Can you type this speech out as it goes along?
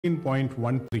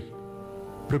16.13.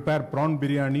 Prepare prawn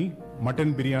biryani,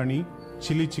 mutton biryani,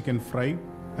 chili chicken fry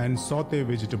and saute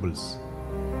vegetables.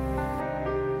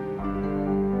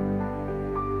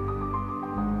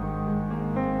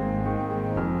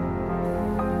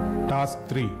 Task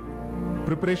 3.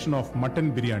 Preparation of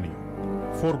mutton biryani.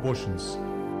 4 portions.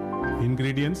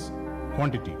 Ingredients,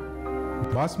 quantity.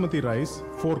 Basmati rice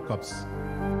 4 cups.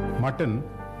 Mutton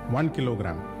 1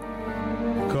 kilogram.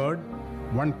 Curd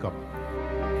 1 cup.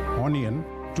 Onion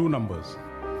 2 numbers.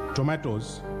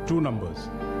 Tomatoes 2 numbers.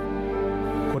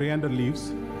 Coriander leaves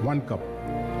 1 cup.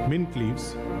 Mint leaves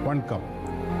 1 cup.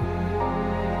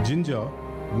 Ginger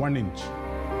 1 inch.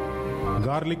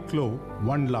 Garlic clove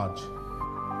 1 large.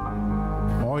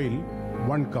 Oil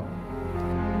 1 cup.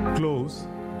 Cloves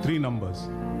 3 numbers.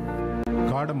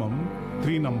 Cardamom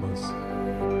 3 numbers.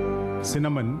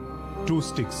 Cinnamon 2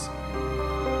 sticks.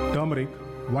 Turmeric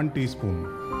 1 teaspoon.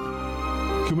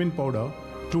 Cumin powder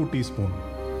 2 teaspoon.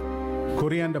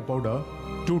 Coriander powder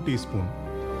 2 teaspoon.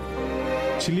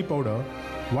 Chili powder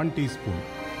 1 teaspoon.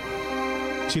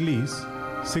 Chilies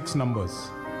 6 numbers.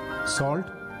 Salt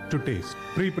to taste.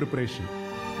 Pre-preparation.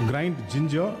 Grind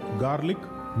ginger, garlic,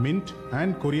 mint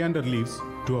and coriander leaves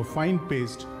to a fine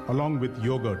paste along with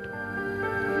yogurt.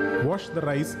 Wash the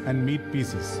rice and meat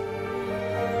pieces.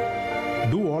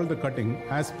 Do all the cutting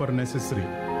as per necessary.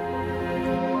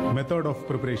 Method of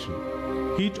preparation.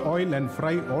 Heat oil and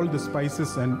fry all the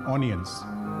spices and onions.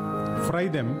 Fry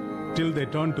them till they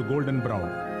turn to golden brown.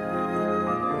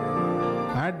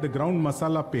 Add the ground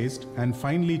masala paste and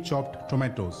finely chopped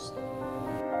tomatoes.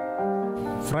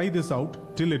 Fry this out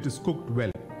till it is cooked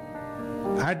well.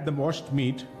 Add the washed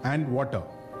meat and water.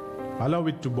 Allow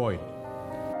it to boil.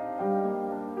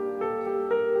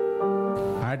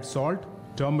 Add salt,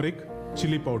 turmeric,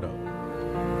 chili powder.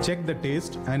 Check the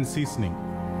taste and seasoning.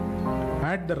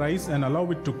 Add the rice and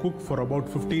allow it to cook for about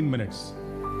 15 minutes.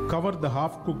 Cover the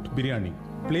half-cooked biryani.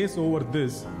 Place over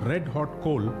this red-hot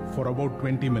coal for about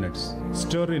 20 minutes.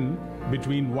 Stir in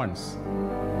between once.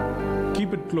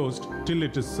 Keep it closed till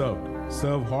it is served.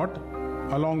 Serve hot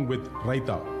along with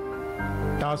raita.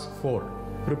 Task 4.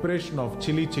 Preparation of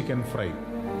chili chicken fry.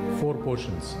 4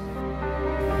 portions.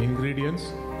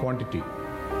 Ingredients, quantity.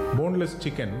 Boneless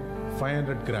chicken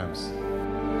 500 grams.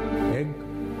 Egg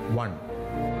 1.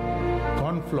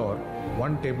 Corn flour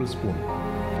 1 tablespoon.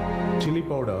 Chili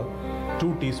powder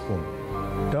 2 teaspoon.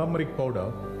 Turmeric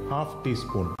powder half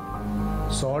teaspoon.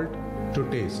 Salt to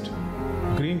taste.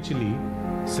 Green chili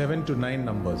 7 to 9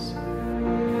 numbers.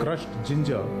 Crushed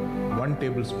ginger 1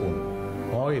 tablespoon.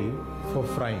 Oil for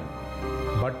frying.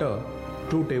 Butter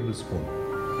 2 tablespoon.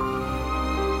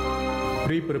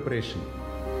 Pre-preparation.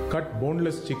 Cut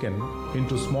boneless chicken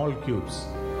into small cubes.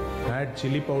 Add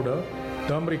chili powder,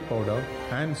 turmeric powder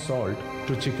and salt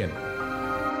to chicken.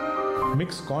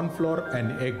 Mix corn flour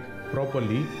and egg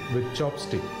properly with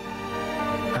chopstick.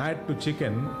 Add to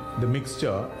chicken the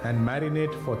mixture and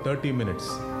marinate for 30 minutes.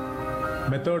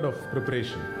 Method of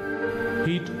preparation.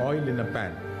 Heat oil in a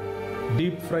pan.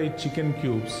 Deep fry chicken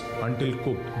cubes until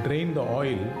cooked. Drain the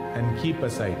oil and keep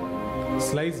aside.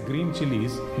 Slice green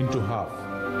chilies into half.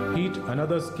 Heat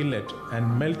another skillet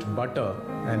and melt butter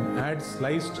and add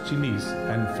sliced chilies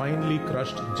and finely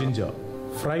crushed ginger.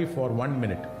 Fry for 1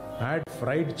 minute. Add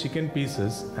fried chicken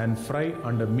pieces and fry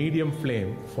under medium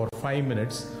flame for 5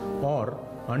 minutes or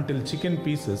until chicken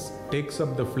pieces takes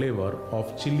up the flavor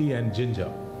of chili and ginger.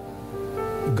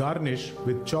 Garnish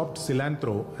with chopped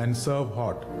cilantro and serve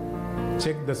hot.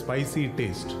 Check the spicy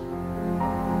taste.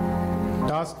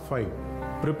 Task 5.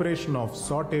 Preparation of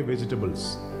saute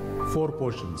vegetables. 4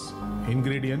 portions.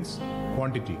 Ingredients,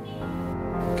 quantity.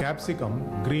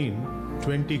 Capsicum green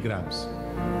 20 grams.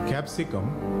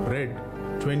 Capsicum red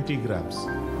 20 grams.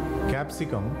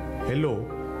 Capsicum yellow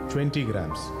 20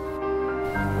 grams.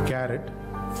 Carrot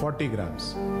 40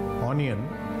 grams. Onion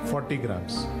 40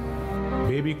 grams.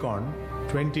 Baby corn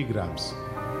 20 grams.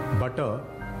 Butter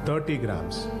 30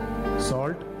 grams.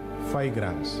 Salt 5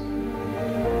 grams.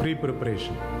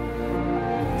 Pre-preparation.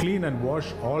 Clean and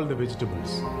wash all the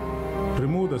vegetables.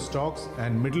 Remove the stalks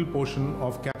and middle portion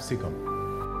of capsicum.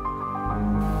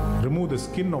 Remove the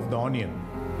skin of the onion.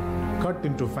 Cut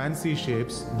into fancy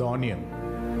shapes the onion.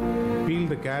 Peel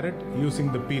the carrot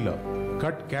using the peeler.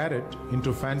 Cut carrot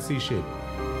into fancy shape.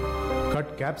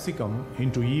 Cut capsicum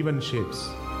into even shapes.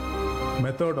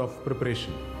 Method of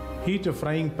preparation. Heat a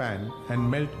frying pan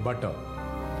and melt butter.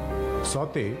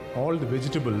 Saute all the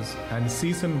vegetables and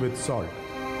season with salt.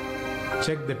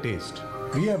 Check the taste.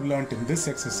 We have learnt in this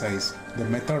exercise the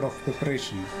method of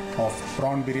preparation of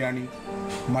prawn biryani,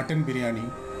 mutton biryani,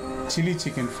 chili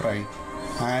chicken fry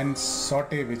and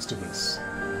saute vegetables.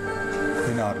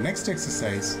 In our next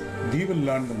exercise, we will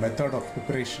learn the method of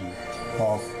preparation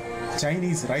of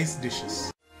Chinese rice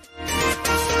dishes.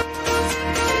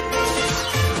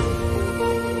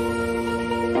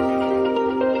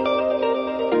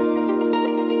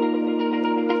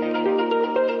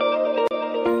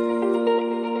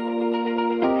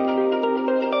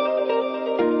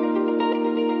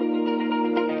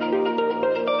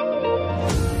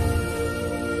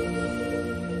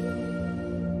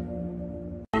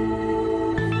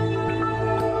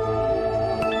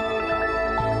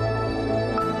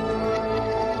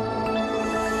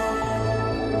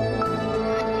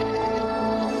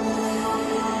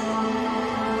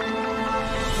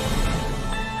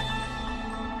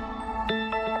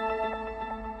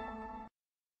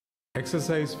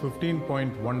 Exercise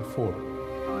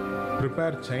 15.14.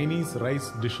 Prepare Chinese rice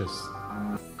dishes.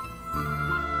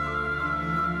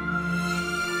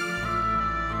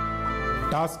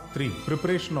 Task 3.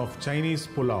 Preparation of Chinese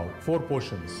pulao, 4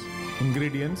 portions.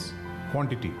 Ingredients,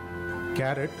 quantity.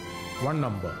 Carrot, 1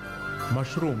 number.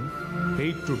 Mushroom,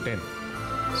 8 to 10.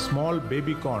 Small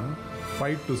baby corn,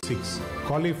 5 to 6.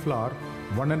 Cauliflower,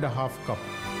 1.5 cup.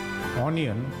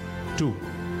 Onion, 2.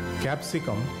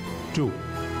 Capsicum, 2.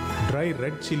 Dry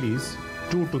red chilies,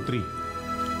 2 to 3.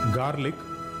 Garlic,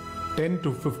 10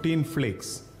 to 15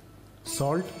 flakes.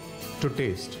 Salt to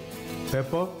taste.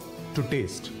 Pepper to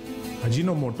taste.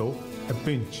 Ajinomoto, a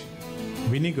pinch.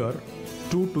 Vinegar,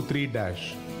 2 to 3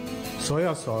 dash.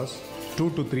 Soya sauce, 2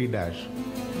 to 3 dash.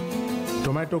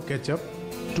 Tomato ketchup,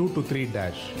 2 to 3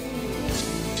 dash.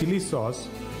 Chili sauce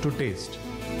to taste.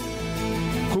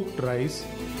 Cooked rice,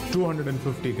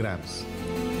 250 grams.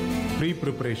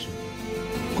 Pre-preparation.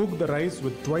 Cook the rice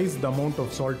with twice the amount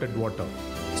of salted water.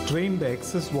 Strain the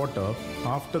excess water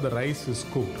after the rice is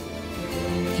cooked.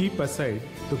 Keep aside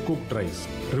the cooked rice.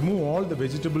 Remove all the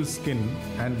vegetable skin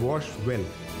and wash well.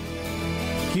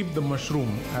 Keep the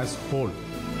mushroom as whole.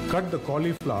 Cut the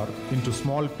cauliflower into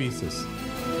small pieces.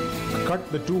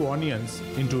 Cut the 2 onions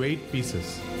into 8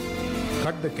 pieces.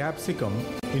 Cut the capsicum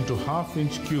into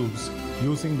half-inch cubes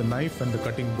using the knife and the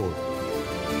cutting board.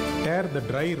 Tear the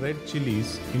dry red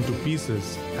chilies into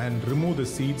pieces and remove the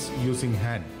seeds using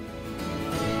hand.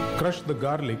 Crush the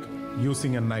garlic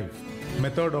using a knife.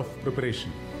 Method of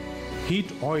preparation.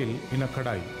 Heat oil in a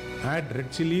kadai. Add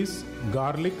red chilies,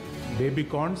 garlic, baby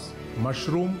corns,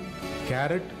 mushroom,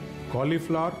 carrot,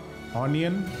 cauliflower,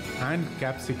 onion and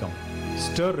capsicum.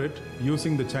 Stir it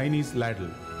using the Chinese ladle.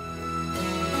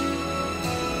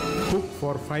 Cook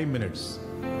for 5 minutes.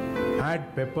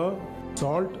 Add pepper,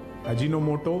 salt,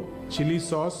 Ajinomoto, chili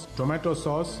sauce, tomato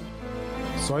sauce,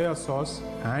 soya sauce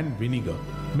and vinegar.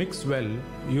 Mix well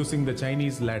using the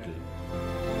Chinese ladle.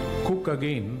 Cook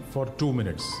again for 2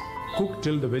 minutes. Cook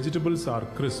till the vegetables are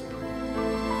crisp.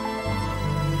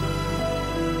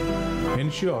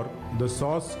 Ensure the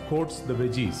sauce coats the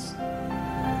veggies.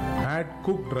 Add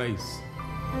cooked rice.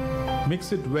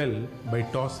 Mix it well by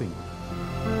tossing.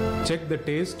 Check the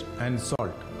taste and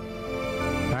salt.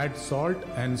 Add salt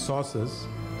and sauces,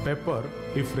 pepper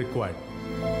if required.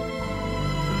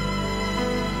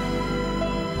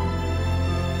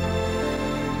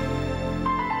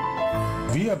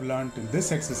 We have learnt in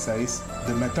this exercise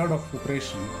the method of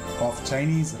preparation of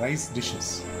Chinese rice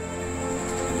dishes.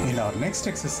 In our next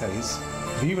exercise,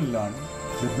 we will learn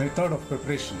the method of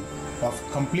preparation of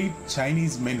complete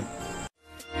Chinese menu.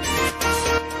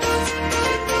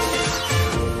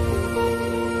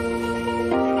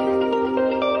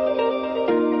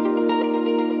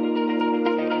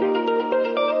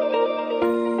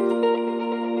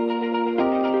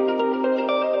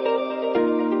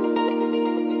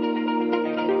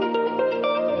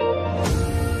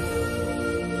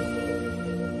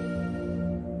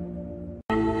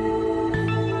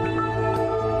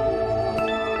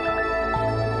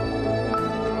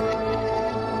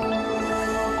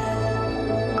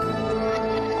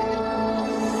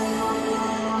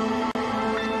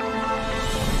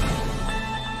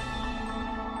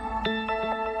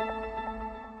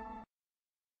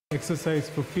 Exercise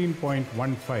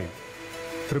 15.15.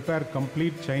 Prepare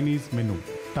complete Chinese menu.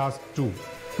 Task 2.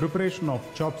 Preparation of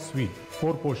chopped sweet,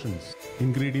 4 portions.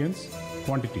 Ingredients,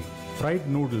 quantity. Fried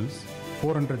noodles,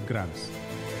 400 grams.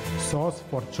 Sauce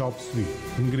for chopped sweet.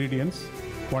 Ingredients,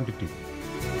 quantity.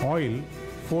 Oil,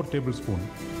 4 tablespoons.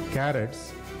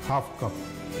 Carrots, half cup.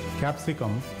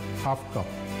 Capsicum, half cup.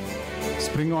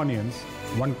 Spring onions,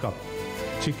 1 cup.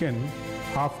 Chicken,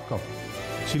 half cup.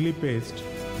 Chili paste,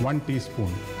 1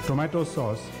 teaspoon. Tomato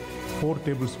sauce, 4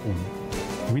 tablespoons.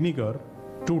 Vinegar,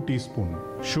 2 teaspoons.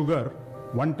 Sugar,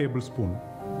 1 tablespoon.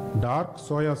 Dark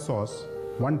soya sauce,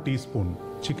 1 teaspoon.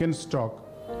 Chicken stock,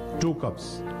 2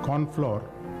 cups. Corn flour,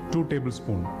 2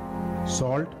 tablespoons.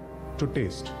 Salt to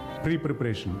taste.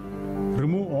 Pre-preparation.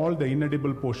 Remove all the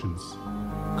inedible portions.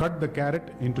 Cut the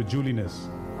carrot into julieness.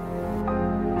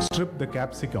 Strip the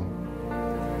capsicum.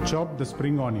 Chop the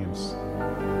spring onions.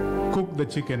 Cook the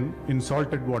chicken in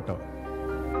salted water.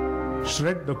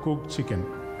 Shred the cooked chicken.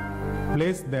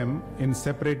 Place them in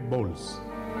separate bowls.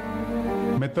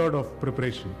 Method of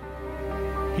preparation.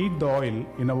 Heat the oil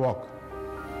in a wok.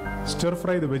 Stir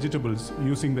fry the vegetables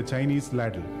using the Chinese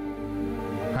ladle.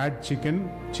 Add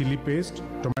chicken, chili paste,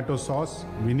 tomato sauce,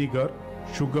 vinegar,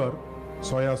 sugar,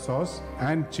 soya sauce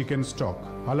and chicken stock.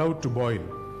 Allow to boil.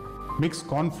 Mix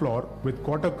corn flour with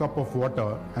quarter cup of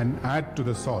water and add to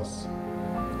the sauce.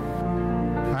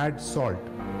 Add salt.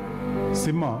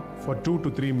 Simmer for 2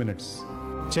 to 3 minutes.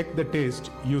 Check the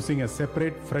taste using a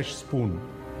separate fresh spoon.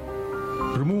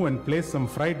 Remove and place some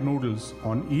fried noodles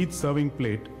on each serving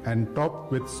plate and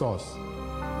top with sauce.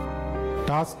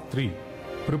 Task 3.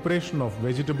 Preparation of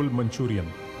vegetable Manchurian.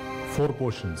 4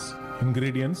 portions.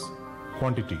 Ingredients.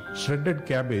 Quantity. Shredded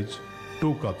cabbage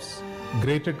 2 cups.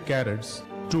 Grated carrots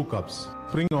 2 cups.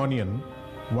 Spring onion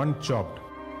 1 chopped.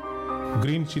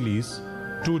 Green chilies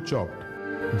 2 chopped.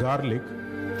 Garlic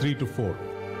 3 to 4.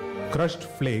 Crushed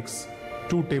flakes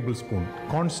 2 tablespoons.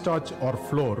 Cornstarch or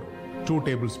flour 2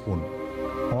 tablespoons.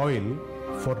 Oil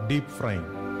for deep frying.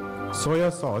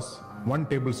 Soya sauce 1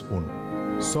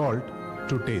 tablespoon. Salt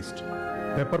to taste.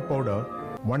 Pepper powder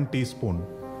 1 teaspoon.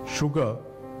 Sugar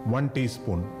 1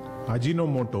 teaspoon.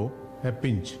 Ajinomoto a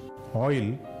pinch.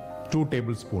 Oil 2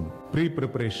 tablespoons.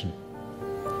 Pre-preparation.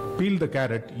 Peel the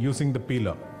carrot using the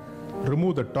peeler.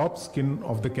 Remove the top skin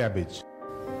of the cabbage.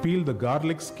 Peel the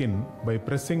garlic skin by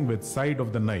pressing with side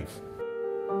of the knife.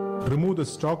 Remove the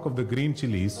stalk of the green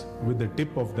chilies with the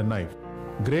tip of the knife.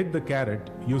 Grate the carrot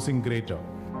using grater.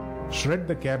 Shred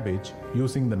the cabbage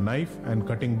using the knife and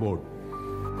cutting board.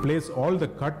 Place all the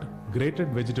cut grated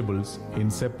vegetables in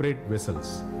separate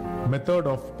vessels. Method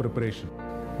of preparation.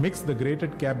 Mix the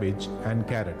grated cabbage and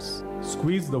carrots.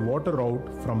 Squeeze the water out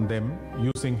from them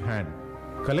using hand.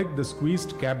 Collect the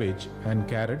squeezed cabbage and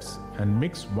carrots and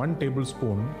mix 1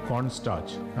 tablespoon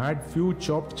cornstarch. Add few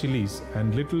chopped chilies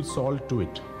and little salt to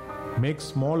it. Make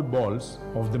small balls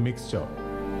of the mixture.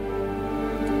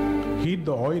 Heat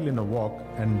the oil in a wok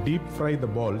and deep fry the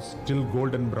balls till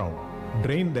golden brown.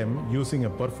 Drain them using a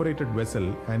perforated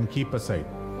vessel and keep aside.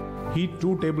 Heat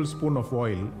 2 tablespoons of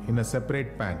oil in a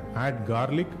separate pan. Add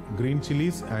garlic, green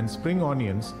chilies and spring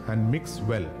onions and mix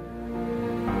well.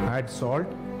 Add salt,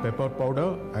 pepper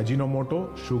powder,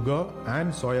 Ajinomoto, sugar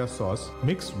and soya sauce.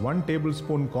 Mix 1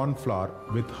 tablespoon corn flour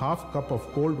with half cup of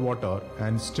cold water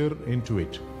and stir into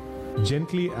it.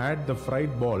 Gently add the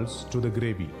fried balls to the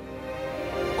gravy.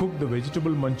 Cook the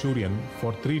vegetable Manchurian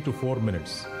for 3 to 4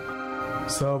 minutes.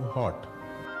 Serve hot.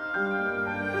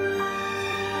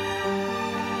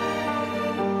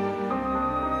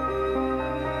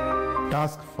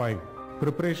 Task 5.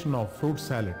 Preparation of fruit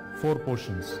salad. 4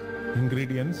 portions.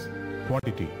 Ingredients.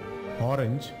 Quantity.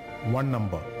 Orange 1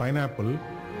 number. Pineapple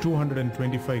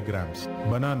 225 grams.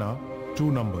 Banana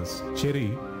 2 numbers. Cherry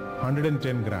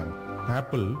 110 grams.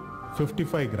 Apple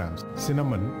 55 grams.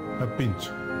 Cinnamon a pinch.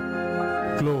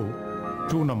 Clove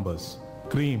 2 numbers.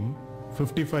 Cream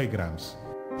 55 grams.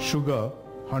 Sugar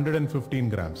 115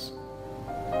 grams.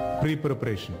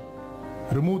 Pre-preparation.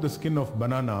 Remove the skin of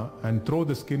banana and throw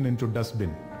the skin into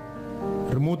dustbin.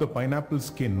 Remove the pineapple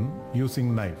skin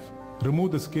using knife.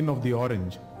 Remove the skin of the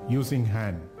orange using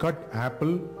hand. Cut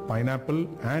apple, pineapple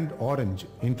and orange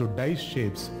into dice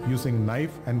shapes using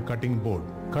knife and cutting board.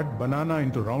 Cut banana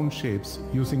into round shapes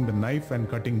using the knife and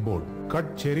cutting board.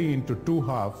 Cut cherry into 2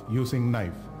 halves using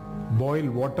knife. Boil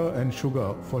water and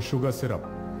sugar for sugar syrup.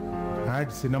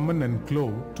 Add cinnamon and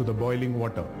clove to the boiling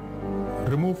water.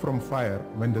 Remove from fire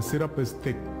when the syrup is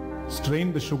thick.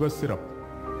 Strain the sugar syrup.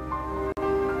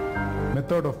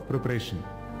 Method of preparation.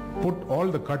 Put all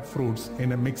the cut fruits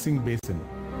in a mixing basin.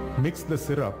 Mix the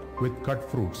syrup with cut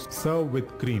fruits. Serve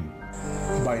with cream.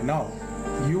 By now,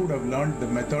 you would have learned the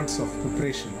methods of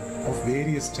preparation of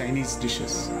various Chinese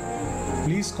dishes.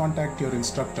 Please contact your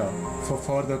instructor for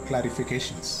further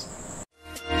clarifications.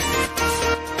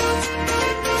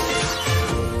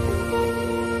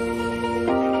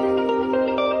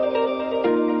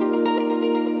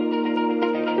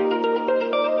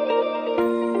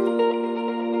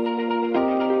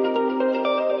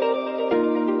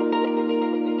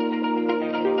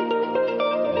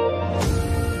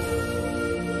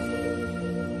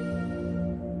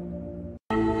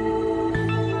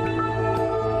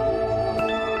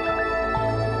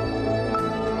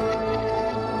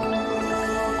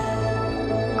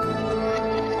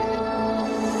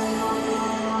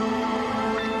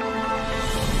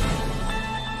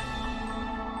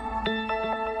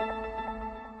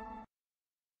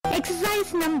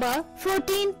 Exercise number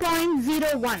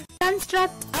 14.01.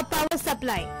 Construct a power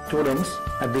supply. Students,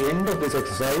 at the end of this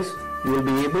exercise, you will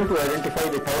be able to identify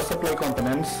the power supply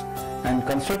components and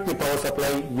construct the power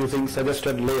supply using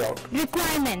suggested layout.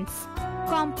 Requirements.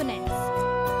 Components.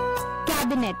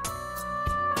 Cabinet.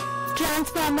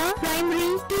 Transformer,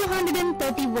 primary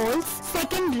 230 volts,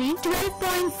 secondary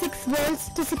 12.6 volts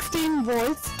to 16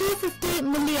 volts, 250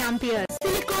 milliamperes.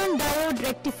 Silicon diode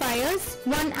rectifiers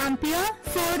 1 ampere,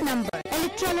 4 number.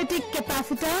 Electrolytic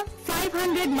capacitor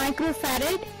 500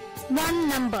 microfarad, 1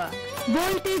 number.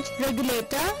 Voltage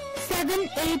regulator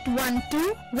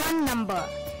 7812, 1 number.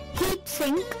 Heat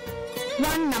sink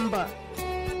 1 number.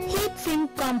 Heat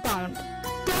sink compound.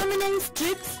 Terminal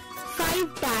strips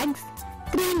 5 tags,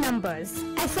 3 numbers.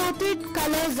 Assorted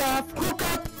colors of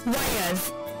hookup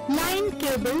wires. Line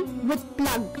cable with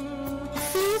plug.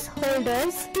 Fuse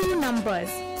holders 2 numbers.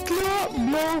 Slow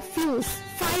blow fuse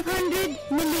 500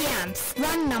 milliamps,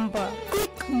 1 number.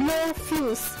 Quick blow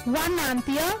fuse 1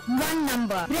 ampere, 1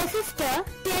 number. Resistor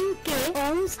 10k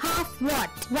ohms, half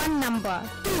watt, 1 number.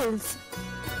 Tools.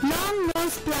 Long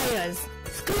nose pliers.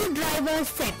 Screwdriver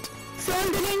set.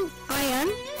 Soldering iron.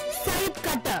 Side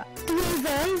cutter.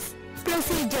 Tweezers.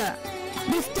 Procedure.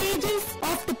 The stages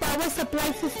of the power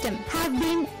supply system have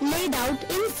been laid out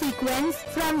in sequence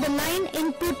from the line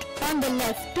input on the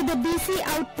left to the DC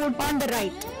output on the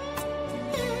right.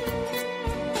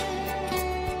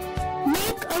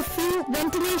 Make a few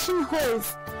ventilation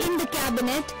holes in the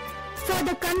cabinet for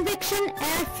the convection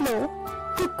airflow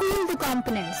to cool the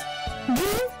components.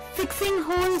 Drill fixing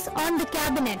holes on the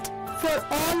cabinet for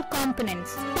all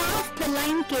components. Pass the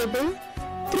line cable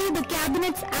through the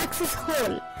cabinet's access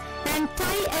hole and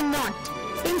tie a knot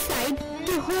inside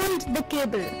to hold the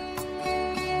cable.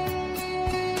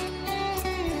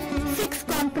 Fix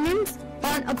components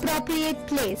on appropriate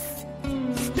place.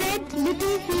 Spread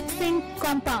little heatsink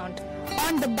compound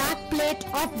on the back plate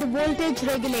of the voltage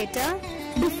regulator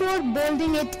before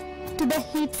bolting it to the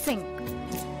heatsink.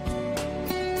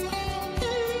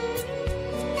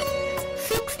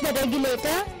 Fix the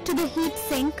regulator to the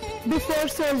heatsink before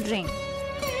soldering.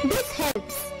 This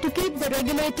helps to keep the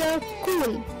regulator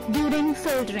cool during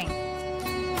soldering.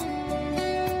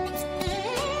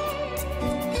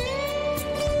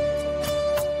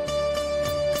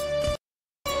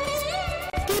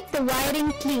 Keep the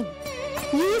wiring clean.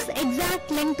 Use exact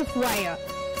length of wire.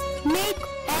 Make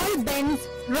all bends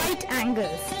right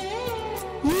angles.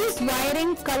 Use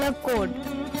wiring color code.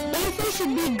 AC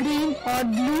should be green or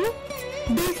blue.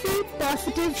 DC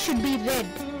positive should be red.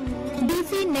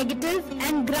 DC negative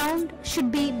and ground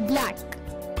should be black.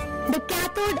 The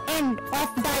cathode end of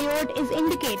diode is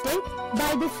indicated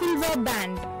by the silver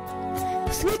band.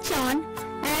 Switch on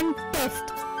and test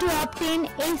to obtain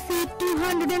AC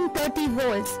 230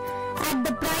 volts at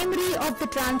the primary of the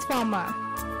transformer.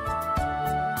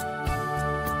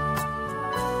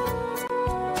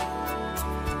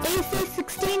 AC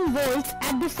 16 volts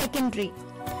at the secondary.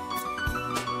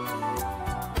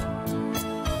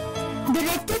 The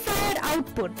rectifier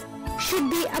output should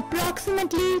be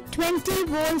approximately 20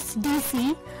 volts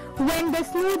DC when the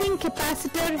smoothing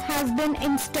capacitor has been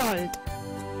installed.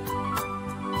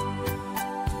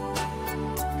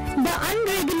 The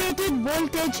unregulated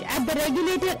voltage at the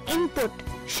regulator input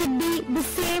should be the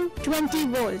same 20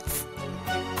 volts.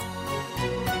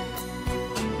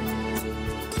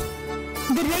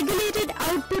 The regulated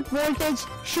output voltage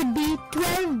should be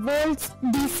 12 volts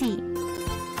DC.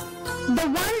 The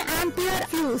 1 ampere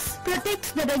fuse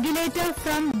protects the regulator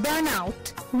from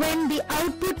burnout when the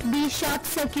output be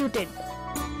short-circuited.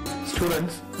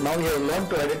 Students, now you have learned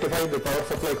to identify the power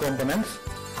supply components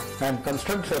and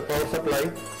construct a power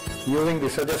supply using the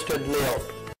suggested layout.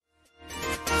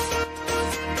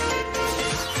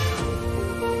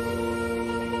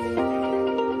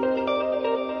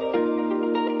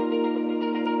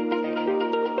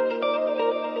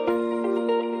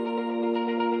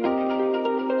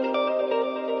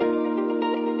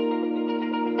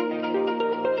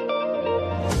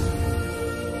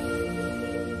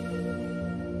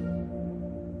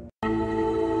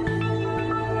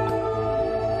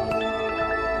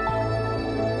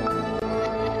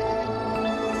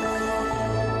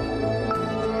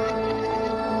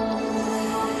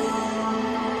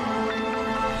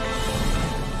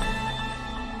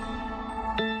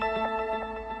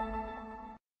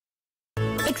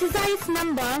 Exercise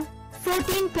number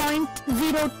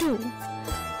 14.02.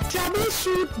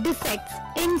 Troubleshoot defects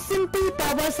in simple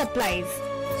power supplies.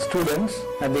 Students,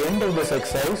 at the end of this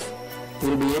exercise, you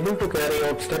will be able to carry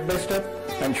out step-by-step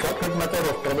and shortcut method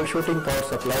of troubleshooting power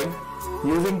supply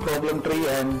using problem tree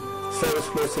and service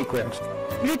flow sequence.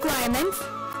 Requirements: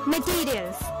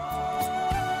 Materials: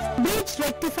 bridge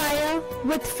rectifier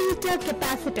with filter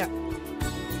capacitor.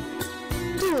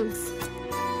 Tools: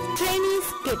 trainees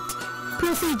kit.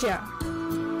 Procedure: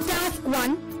 Task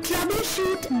 1.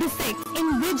 Troubleshoot defects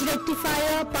in bridge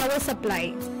rectifier power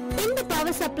supply. In the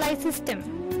power supply system,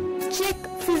 check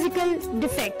physical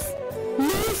defects: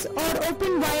 loose or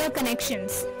open wire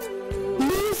connections,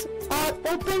 loose or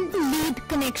open lead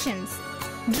connections,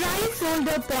 dry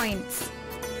solder points,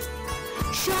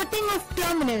 shorting of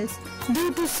terminals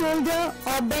due to solder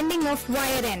or bending of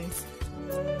wire ends.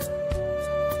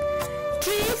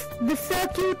 Trace the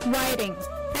circuit wiring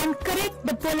and correct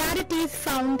the polarities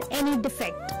found any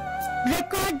defect.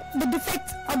 Record the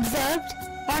defects observed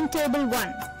on table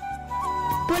 1.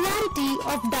 Polarity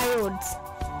of diodes.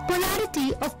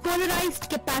 Polarity of polarized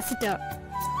capacitor.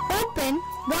 Open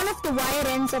one of the wire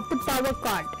ends of the power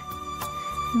cord.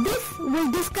 This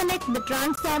will disconnect the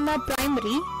transformer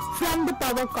primary from the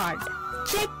power cord.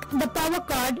 Check the power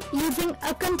cord using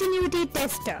a continuity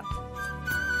tester.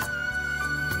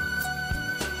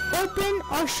 Open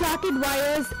or shorted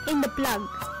wires in the plug.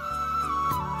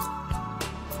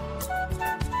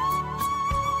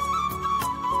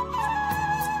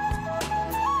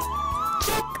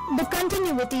 Check the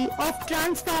continuity of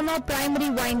transformer primary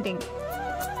winding.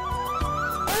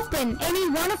 Open any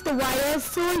one of the wires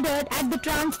soldered at the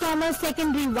transformer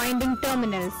secondary winding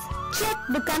terminals. Check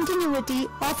the continuity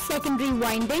of secondary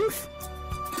windings.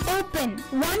 Open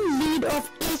one lead of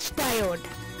each diode.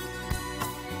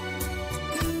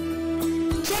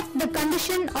 Check the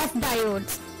condition of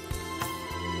diodes.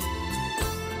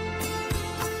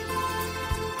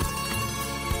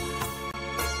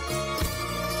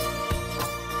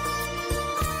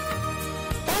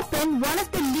 Open one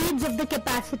of the leads of the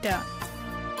capacitor.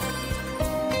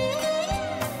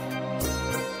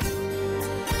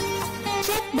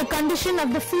 Check the condition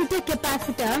of the filter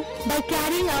capacitor by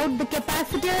carrying out the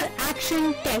capacitor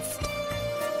action test.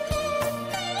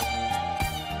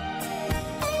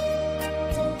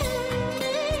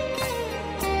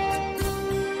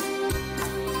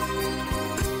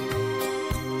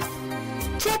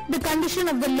 Check the condition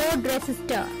of the load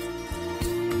resistor.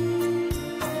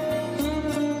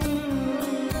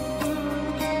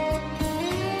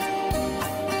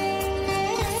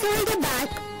 Solder back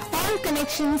all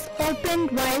connections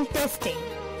opened while testing.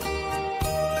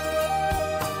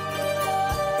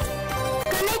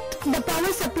 Connect the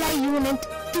power supply unit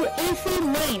to AC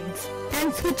mains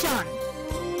and switch on.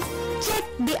 Check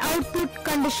the output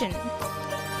condition.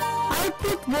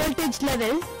 Output voltage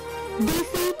level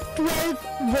DC 12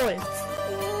 volts.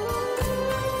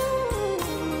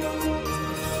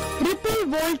 Ripple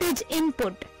voltage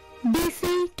input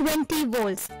DC 20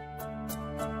 volts.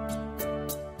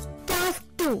 Task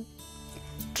 2.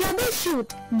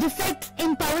 Troubleshoot defects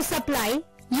in power supply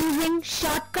using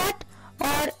shortcut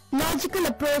or logical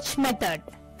approach method.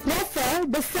 Refer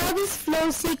the service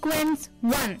flow sequence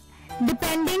 1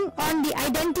 depending on the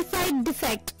identified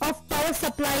defect of power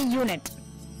supply unit.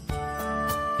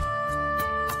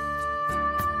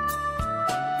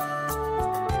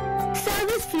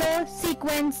 Service flow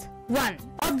sequence 1.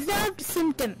 Observed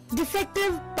symptom: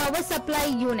 defective power supply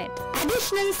unit.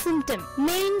 Additional symptom: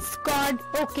 mains cord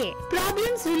OK.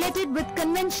 Problems related with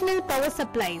conventional power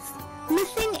supplies.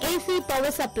 Missing AC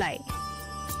power supply.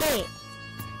 A.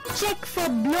 Check for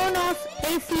blown off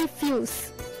AC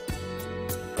fuse.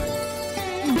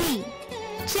 B.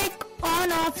 Check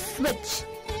on off switch.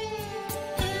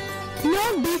 No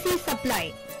DC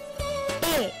supply.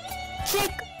 A.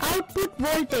 Check output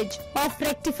voltage of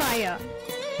rectifier.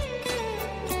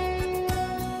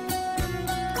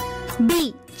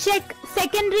 B. Check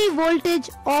secondary voltage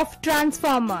of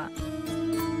transformer.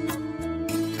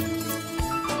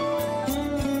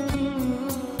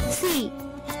 C.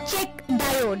 Check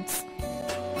diodes.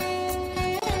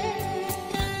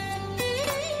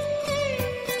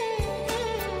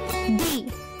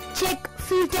 D. Check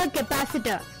filter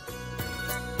capacitor.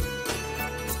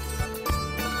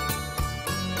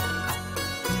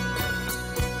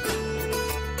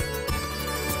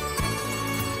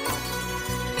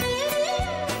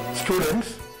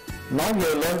 Students, now you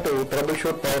have learned to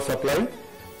troubleshoot power supply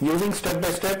using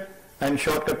step-by-step and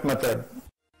shortcut method.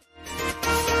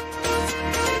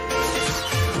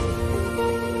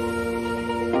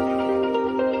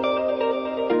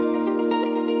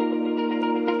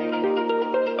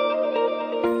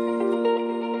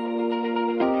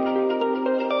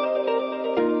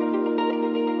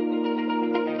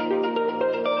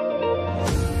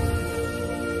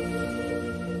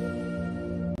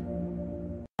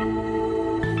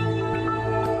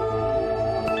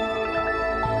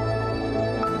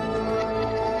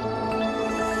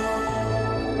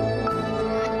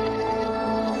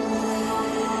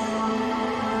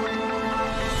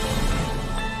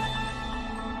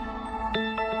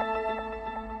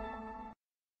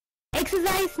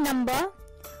 Exercise number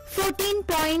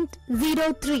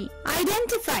 14.03.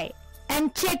 Identify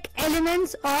and check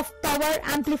elements of power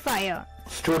amplifier.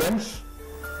 Students,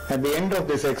 at the end of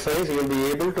this exercise you will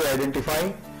be able to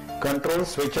identify control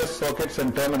switches, sockets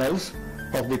and terminals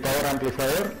of the power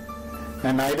amplifier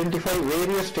and identify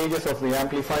various stages of the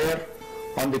amplifier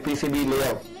on the PCB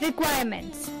layout.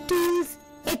 Requirements: tools,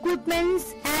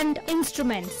 equipments and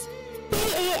instruments.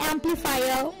 PA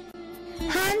amplifier,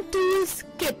 hand tools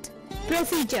kit.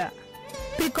 Procedure.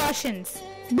 Precautions.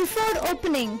 Before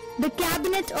opening the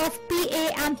cabinet of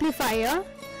PA amplifier,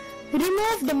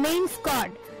 remove the mains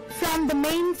cord from the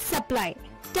mains supply.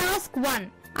 Task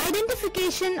 1.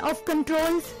 Identification of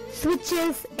controls,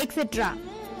 switches, etc.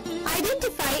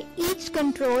 Identify each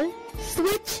control,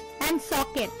 switch and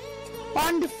socket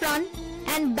on the front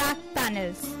and back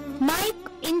panels. Mic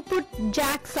input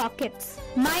jack sockets,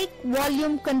 mic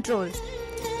volume controls,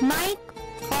 mic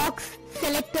aux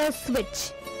selector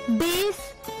switch,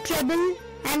 bass, treble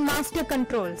and master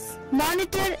controls.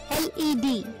 Monitor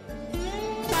LED,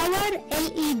 power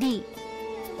LED,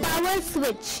 power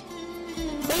switch,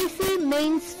 AC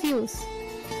mains fuse.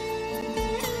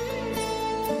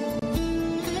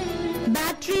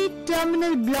 Battery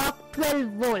terminal block 12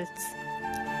 volts.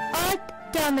 Earth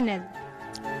terminal.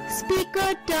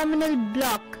 Speaker terminal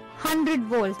block 100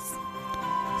 volts.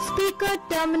 Speaker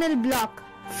terminal block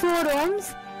 4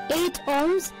 ohms, 8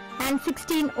 ohms and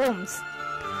 16 ohms.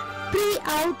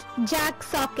 Pre-out jack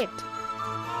socket.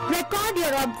 Record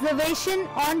your observation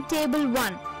on table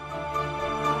 1.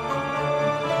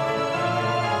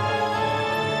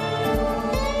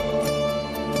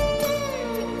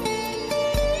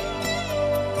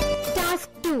 Task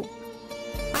 2.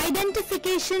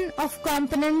 Identification of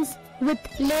components with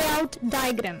layout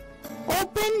diagram.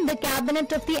 Open the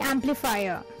cabinet of the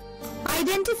amplifier.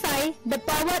 Identify the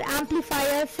power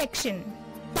amplifier section.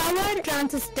 Power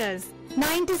transistors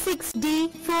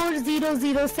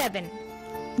 96D4007.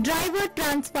 Driver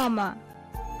transformer.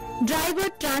 Driver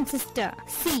transistor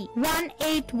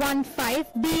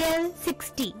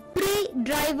C1815BL60.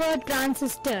 Pre-driver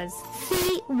transistors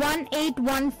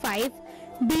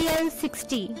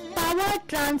C1815BL60. Power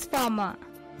transformer.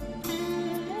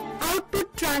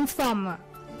 Output transformer.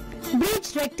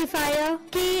 Bridge rectifier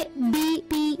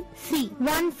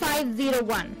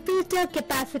KBPC1501. Filter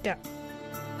capacitor.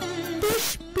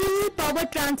 Push-pull power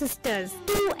transistors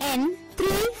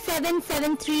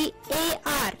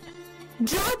 2N3773AR.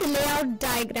 Draw the layout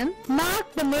diagram.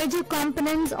 Mark the major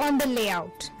components on the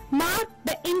layout. Mark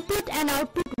the input and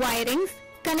output wirings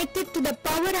connected to the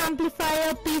power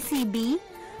amplifier PCB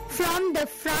from the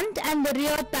front and the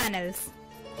rear panels.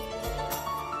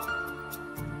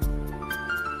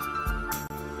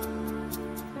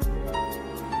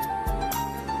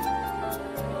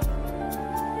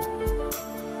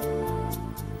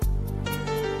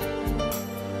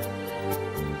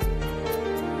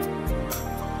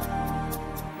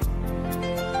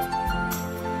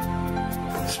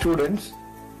 Students,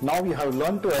 now you have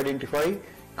learned to identify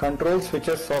control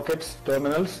switches, sockets,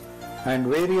 terminals and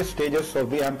various stages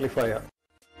of the amplifier.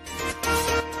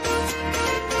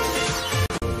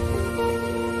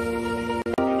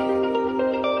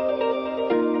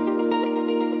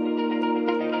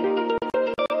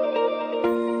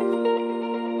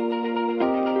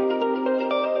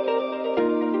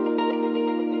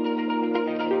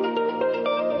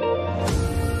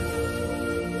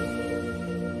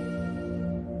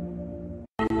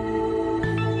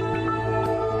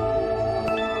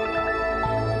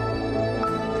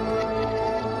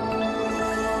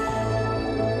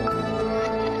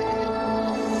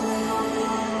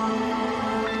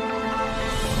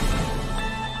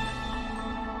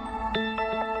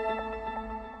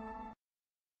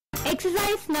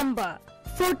 Exercise number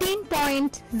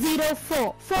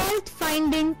 14.04. Fault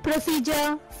finding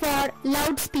procedure for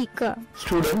loudspeaker.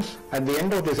 Students, at the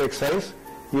end of this exercise,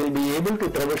 you will be able to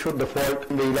troubleshoot the fault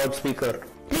in the loudspeaker.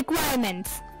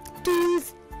 Requirements: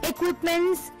 tools,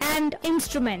 equipments and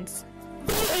instruments.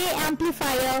 PA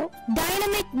amplifier,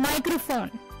 dynamic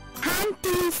microphone, hand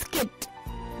tools kit,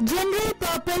 general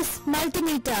purpose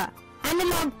multimeter,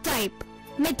 analog type.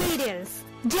 Materials: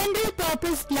 general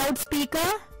purpose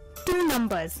loudspeaker, 2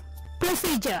 numbers.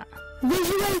 Procedure: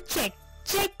 visual check.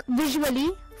 Check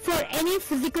visually for any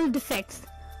physical defects,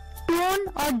 torn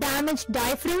or damaged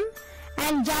diaphragm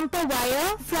and jumper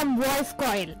wire from voice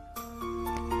coil.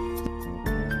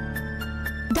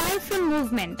 Diaphragm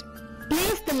movement.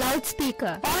 Place the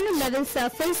loudspeaker on a level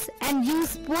surface and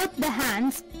use both the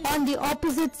hands on the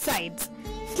opposite sides.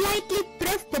 Slightly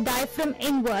press the diaphragm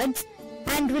inwards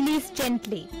and release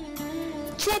gently.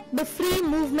 Check the free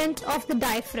movement of the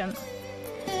diaphragm.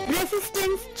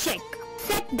 Resistance check.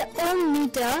 Set the ohm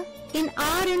meter in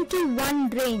R/1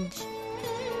 range.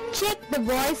 Check the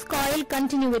voice coil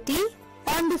continuity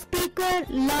on the speaker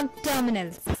lug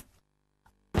terminals.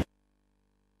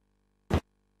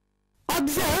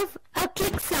 Observe a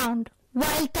click sound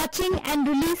while touching and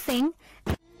releasing.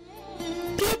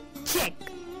 Click check.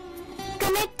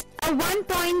 Connect a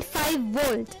 1.5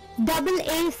 volt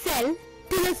AA cell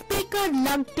to the speaker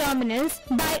lug terminals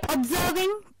by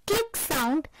observing click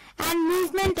sound and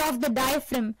movement of the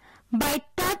diaphragm by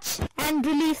touch and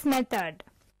release method.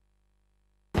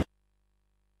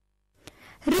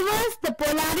 Reverse the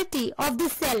polarity of the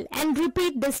cell and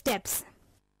repeat the steps.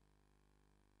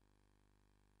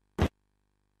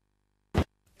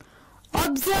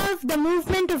 Observe the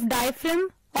movement of diaphragm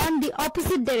on the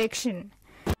opposite direction.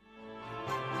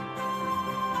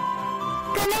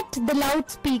 Connect the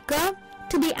loudspeaker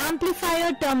to the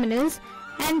amplifier terminals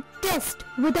and test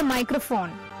with a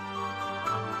microphone.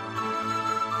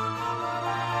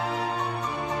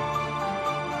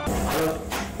 Hello,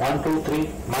 1, 2, 3,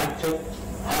 mic check.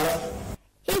 Hello.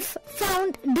 If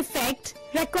found defect,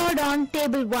 record on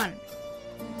table 1.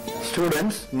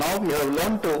 Students, now we have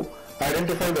learned to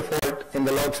identify the fault in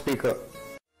the loudspeaker.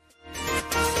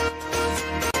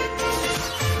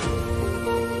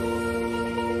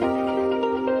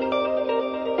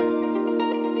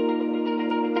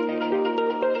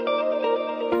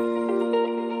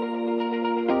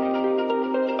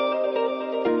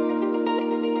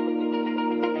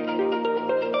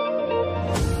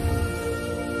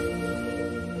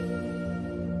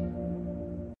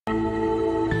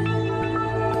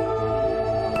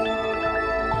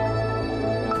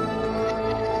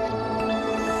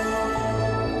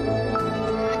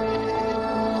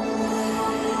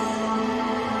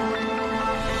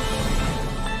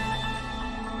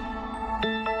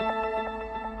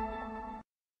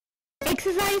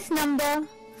 Exercise number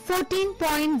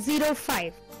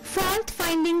 14.05. Fault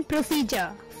finding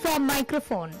procedure for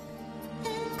microphone.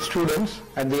 Students,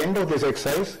 at the end of this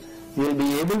exercise, you will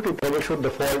be able to troubleshoot the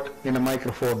fault in a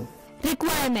microphone.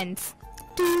 Requirements: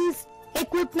 tools,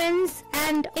 equipments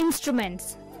and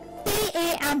instruments.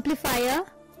 PA amplifier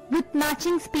with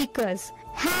matching speakers.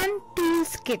 Hand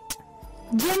tools kit.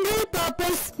 General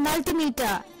purpose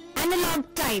multimeter,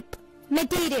 analog type.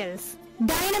 Materials: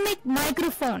 dynamic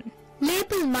microphone,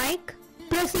 lapel mic.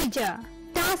 Procedure: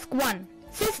 Task 1.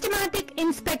 Systematic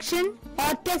inspection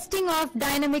or testing of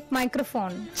dynamic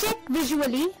microphone. Check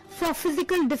visually for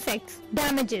physical defects,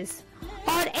 damages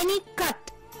or any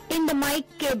cut in the mic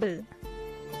cable.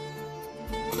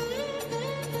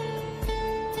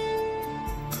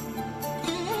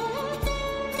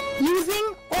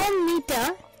 Using ohm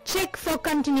meter, check for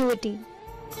continuity.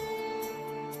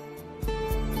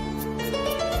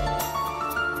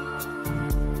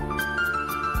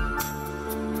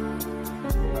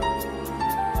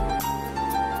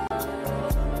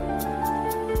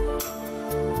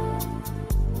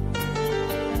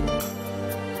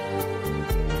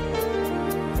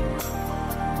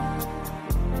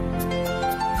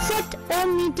 Set ohm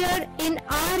meter in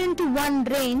R/1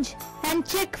 range and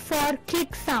check for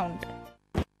click sound.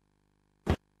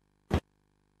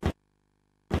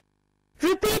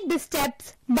 Repeat the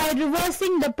steps by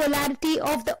reversing the polarity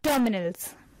of the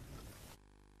terminals.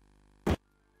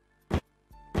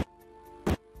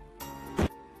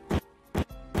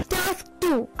 Task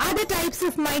 2. Other types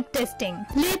of mic testing.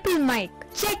 Lapel mic.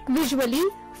 Check visually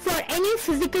for any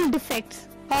physical defects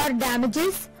or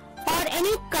damages or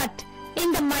any cut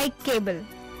in the mic cable.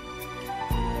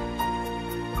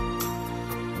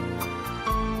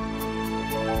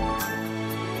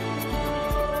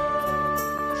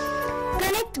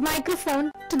 Connect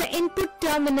microphone to the input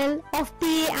terminal of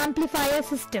PA amplifier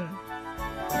system.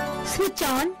 Switch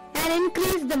on and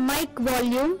increase the mic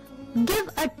volume. Give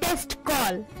a test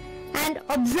call and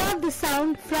observe the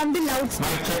sound from the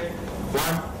loudspeaker. Mic check.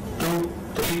 1, 2,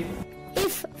 3.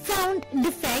 If found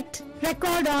defect,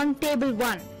 record on table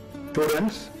 1.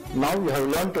 Students, now you have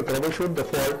learned to troubleshoot the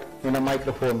fault in a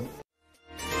microphone.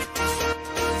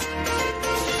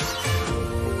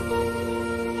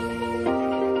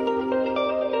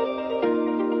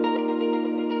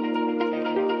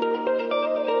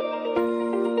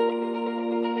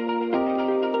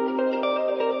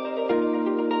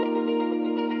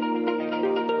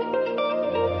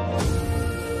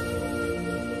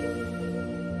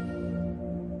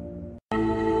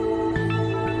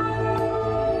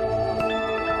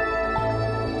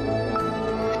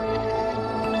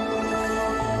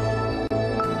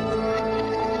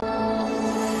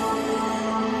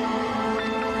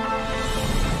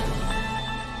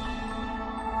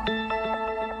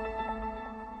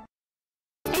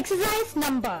 Exercise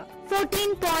number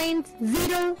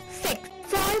 14.06.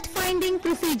 Fault finding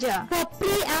procedure for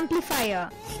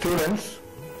preamplifier. Students,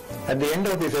 at the end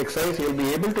of this exercise, you will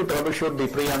be able to troubleshoot the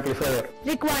preamplifier.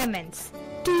 Requirements: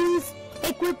 tools,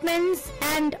 equipments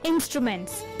and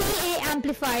instruments. PA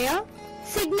amplifier,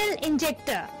 signal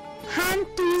injector, hand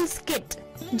tools kit,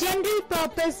 general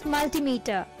purpose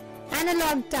multimeter,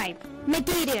 analog type.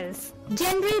 Materials: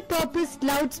 general purpose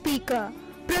loudspeaker.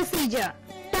 Procedure: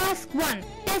 Task 1.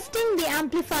 Testing the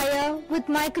amplifier with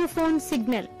microphone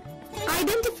signal.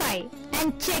 Identify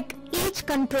and check each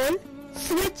control,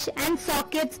 switch and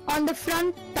sockets on the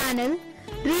front panel,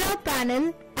 rear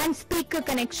panel and speaker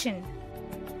connection.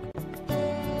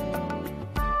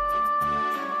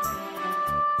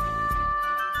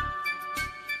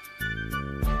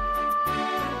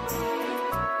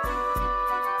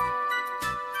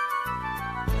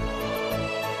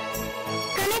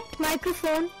 Connect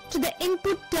microphone to the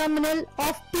input terminal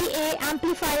of PA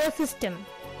amplifier system.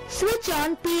 Switch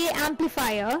on PA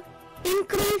amplifier,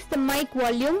 increase the mic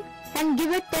volume and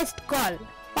give a test call.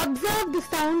 Observe the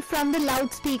sound from the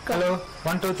loudspeaker. Hello,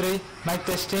 1, 2, 3, mic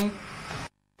testing.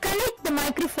 Connect the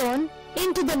microphone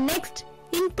into the next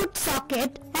input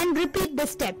socket and repeat the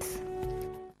steps.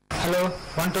 Hello,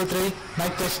 1, 2, 3,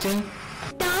 mic testing.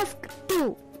 Task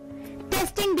 2.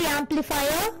 Testing the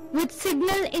amplifier with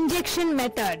signal injection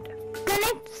method.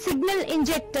 Connect signal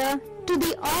injector to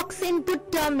the aux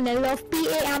input terminal of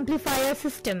PA amplifier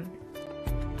system.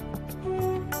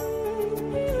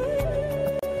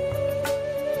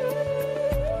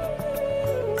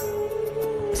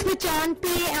 Switch on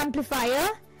PA amplifier,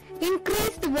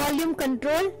 increase the volume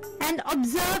control and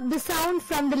observe the sound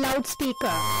from the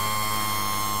loudspeaker.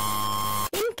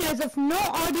 In case of no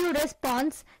audio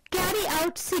response, carry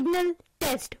out signal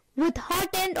test with hot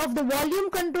end of the volume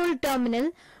control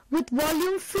terminal with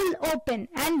volume full open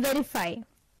and verify.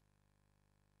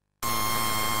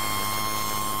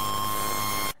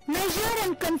 Measure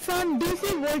and confirm DC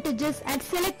voltages at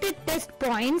selected test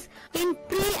points in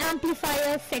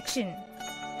pre-amplifier section.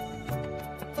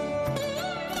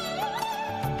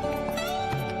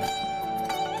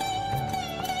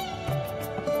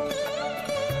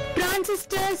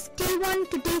 Transistors T1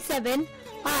 to T7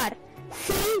 are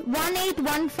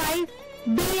C1815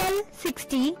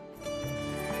 BL60,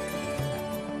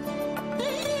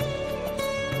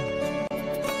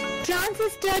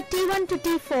 transistor T1 to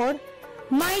T4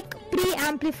 mic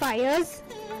preamplifiers.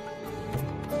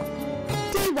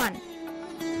 T1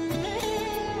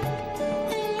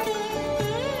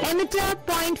 emitter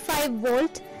 0.5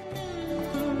 volt,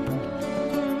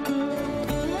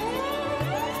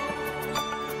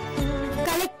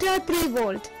 collector 3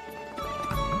 volt,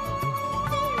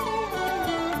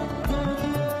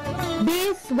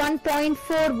 base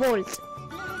 1.4 volt.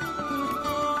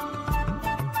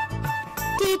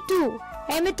 T2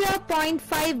 emitter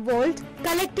 0.5 volt,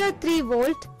 collector 3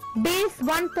 volt, base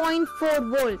 1.4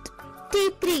 volt.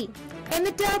 T3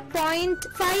 emitter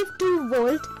 0.52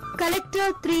 volt,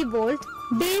 collector 3 volt,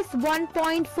 base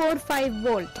 1.45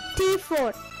 volt.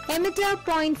 T4 emitter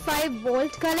 0.5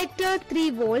 volt, collector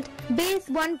 3 volt, base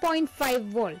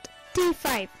 1.5 volt.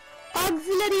 T5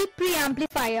 auxiliary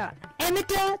preamplifier,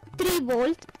 emitter 3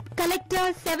 volt,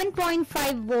 collector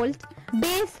 7.5 volt,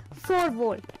 base 4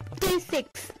 volt. T6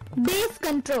 base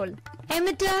control,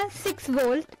 emitter 6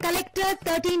 volt, collector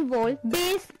 13 volt,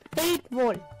 base 8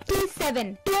 volt.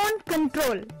 T7 tone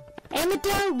control,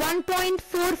 emitter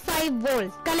 1.45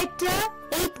 volt, collector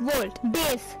 8 volt,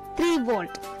 base 3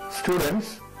 volt.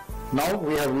 Students, now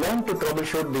we have learned to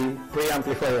troubleshoot the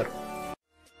preamplifier.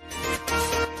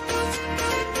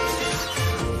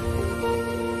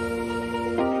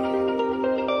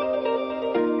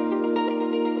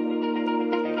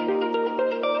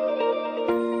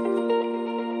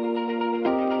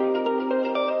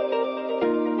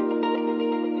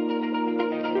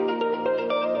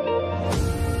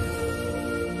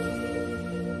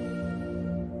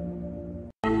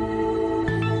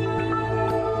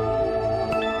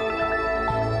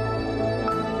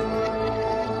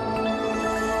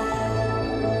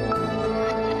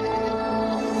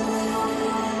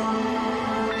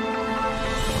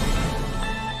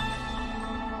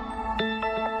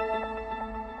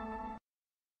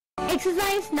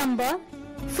 Exercise number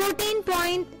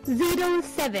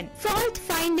 14.07. Fault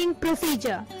finding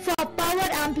procedure for power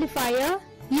amplifier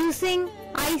using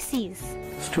ICs.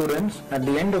 Students, at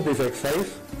the end of this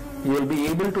exercise, you will be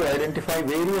able to identify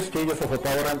various stages of a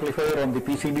power amplifier on the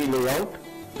PCB layout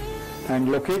and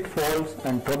locate faults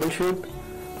and troubleshoot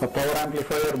a power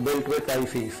amplifier built with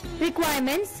ICs.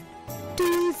 Requirements: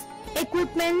 tools,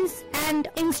 equipments and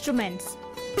instruments.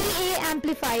 PA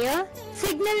amplifier,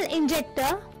 signal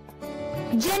injector,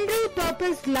 general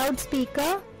purpose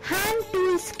loudspeaker, hand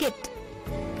tools kit,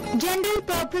 general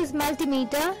purpose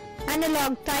multimeter,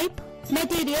 analog type,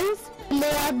 materials,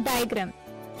 layout diagram.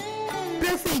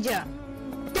 Procedure.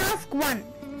 Task 1.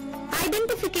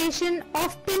 Identification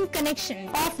of pin connection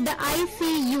of the IC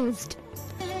used.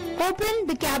 Open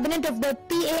the cabinet of the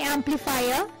PA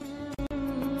amplifier.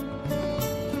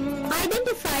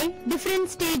 Identify different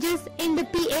stages in the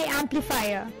PA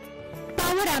amplifier.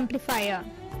 Power amplifier,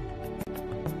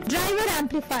 driver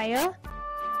amplifier,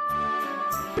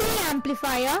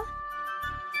 pre-amplifier.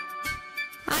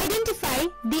 Identify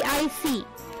the IC.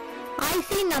 IC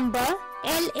number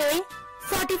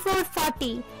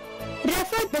LA4440.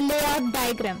 Refer the layout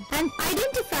diagram and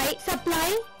identify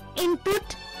supply,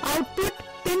 input, output,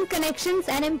 pin connections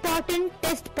and important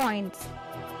test points.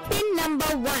 Pin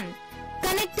number 1.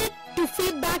 Connected to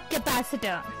feedback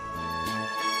capacitor.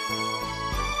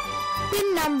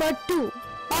 Pin number 2.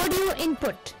 Audio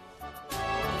input.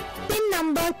 Pin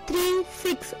number 3,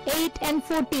 6, 8 and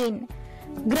 14.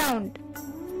 Ground.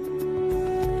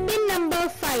 Pin number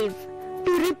 5.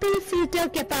 To ripple filter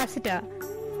capacitor.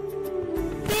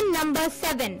 Pin number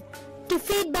 7. To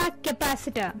feedback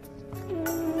capacitor.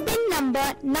 Pin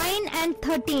number 9 and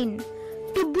 13.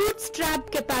 To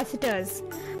bootstrap capacitors.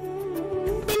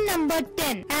 Pin number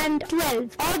 10 and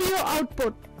 12. Audio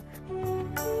output.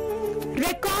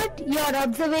 Record your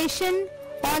observation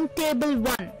on table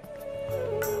 1.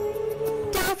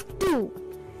 Task 2.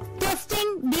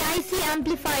 Testing the IC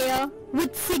amplifier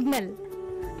with signal.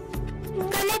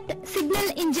 Connect signal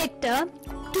injector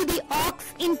to the aux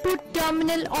input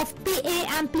terminal of PA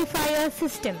amplifier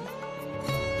system.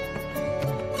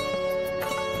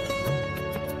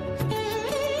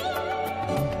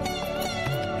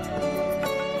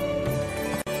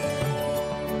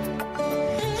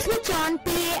 Switch on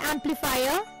PA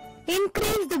amplifier,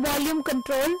 increase the volume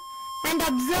control and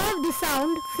observe the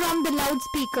sound from the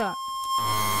loudspeaker.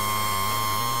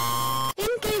 In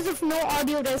case of no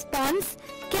audio response,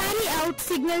 carry out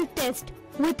signal test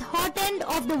with hot end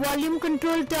of the volume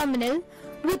control terminal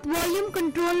with volume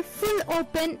control full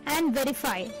open and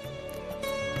verify.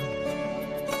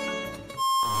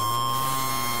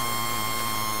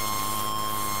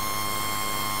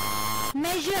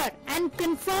 Measure and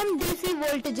confirm DC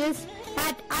voltages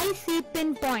at IC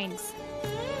pin points.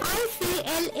 IC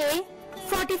LA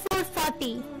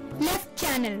 4440 left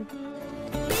channel.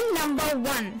 Pin number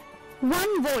 1,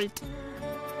 1 volt.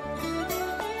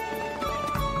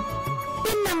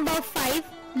 Pin number 5,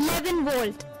 11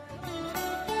 volt.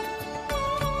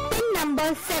 Pin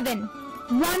number 7,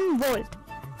 1 volt.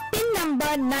 Pin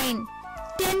number 9,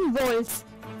 10 volts.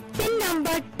 Pin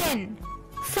number 10,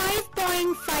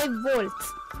 5.5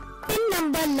 volts. Pin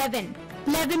number 11,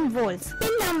 11 volts.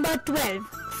 Pin number 12,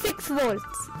 6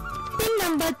 volts. Pin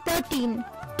number 13,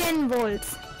 10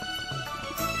 volts.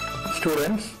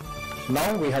 Students,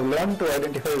 now we have learned to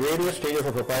identify various stages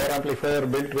of a power amplifier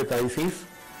built with ICs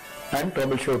and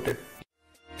troubleshoot it.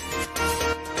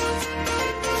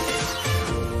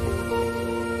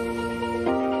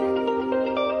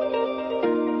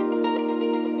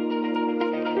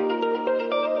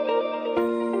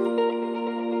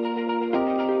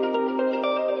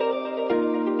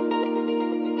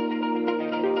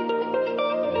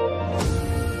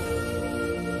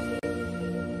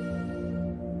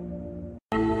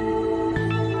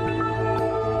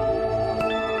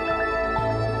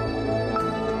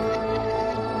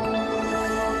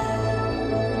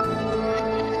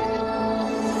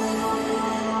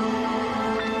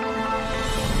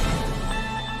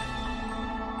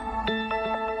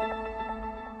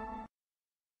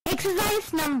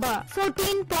 Exercise number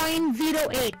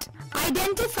 14.08.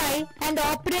 Identify and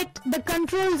operate the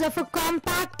controls of a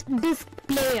compact disc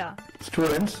player.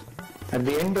 Students, at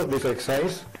the end of this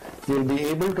exercise, you will be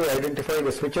able to identify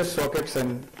the switches, sockets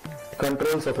and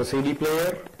controls of a CD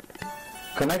player,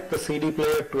 connect the CD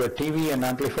player to a TV and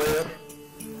amplifier,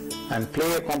 and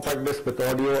play a compact disc with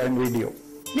audio and video.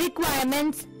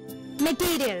 Requirements,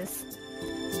 materials,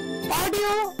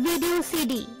 audio video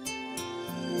CD,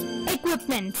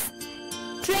 equipments,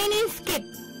 trainees kit,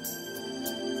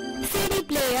 CD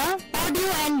player, audio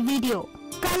and video,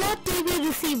 color TV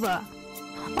receiver,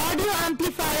 audio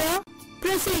amplifier.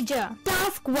 Procedure.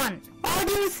 Task 1.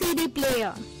 Audio CD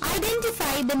player.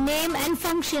 Identify the name and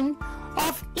function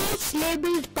of each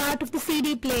labeled part of the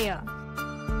CD player.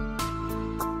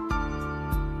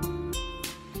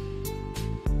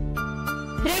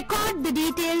 Record the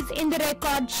details in the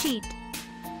record sheet.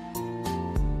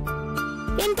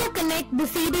 Interconnect the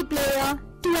CD player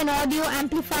to an audio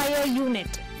amplifier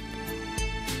unit.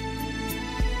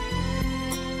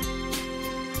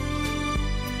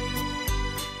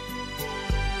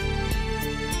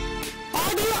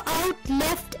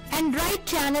 and right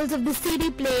channels of the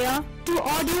CD player to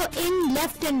audio in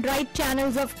left and right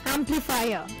channels of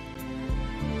amplifier.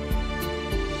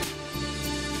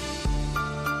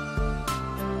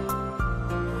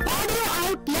 Audio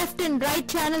out left and right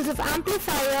channels of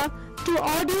amplifier to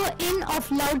audio in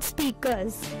of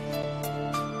loudspeakers.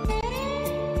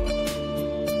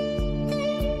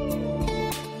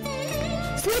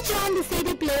 Switch on the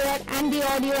CD player and the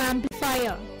audio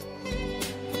amplifier.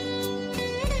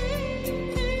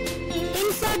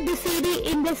 Insert the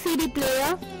CD in the CD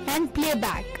player and play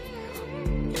back.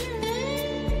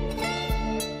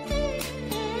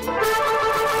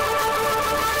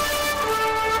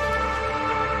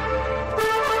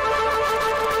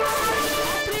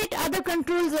 Operate other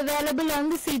controls available on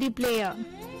the CD player.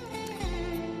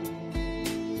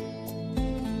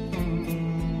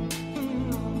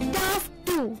 Task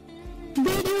 2.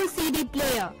 Video CD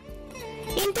player.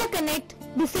 Interconnect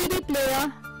the CD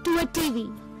player to a TV.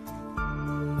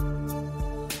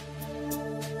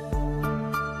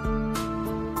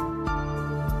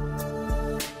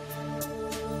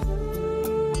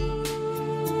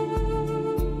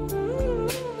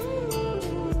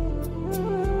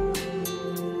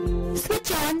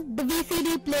 Switch on the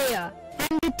VCD player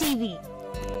and the TV.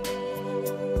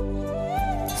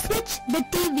 Switch the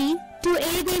TV to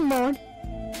AV mode.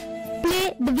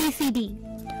 Play the VCD.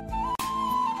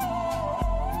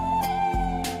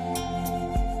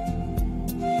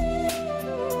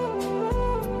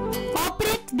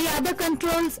 Operate the other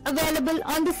controls available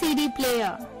on the CD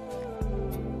player.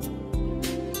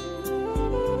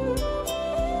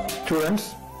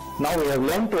 Students, now we have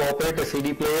learned to operate a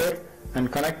CD player and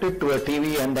connect it to a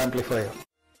TV and amplifier.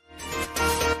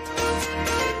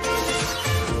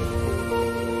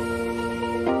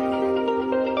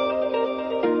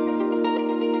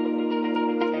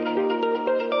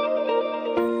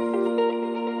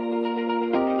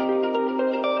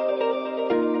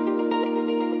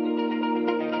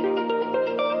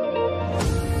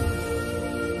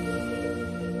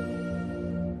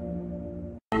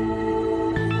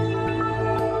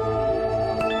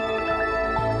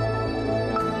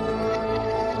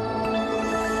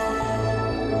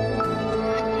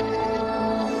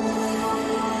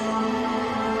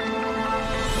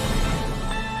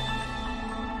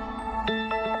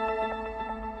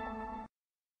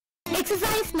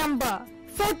 Exercise number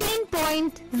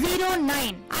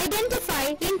 14.09.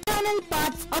 Identify internal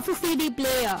parts of a CD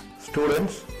player.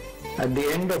 Students, at the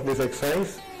end of this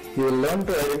exercise, you will learn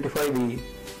to identify the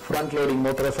front-loading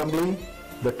motor assembly,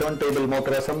 the turntable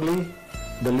motor assembly,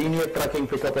 the linear tracking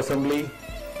pickup assembly,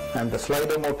 and the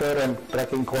slider motor and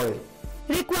tracking coil.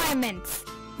 Requirements.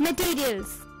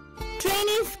 Materials.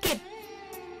 Trainees kit.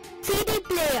 CD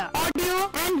player, audio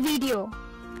and video.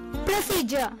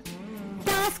 Procedure.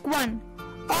 Task 1.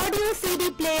 Audio CD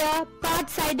player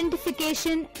parts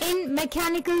identification in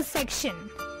mechanical section.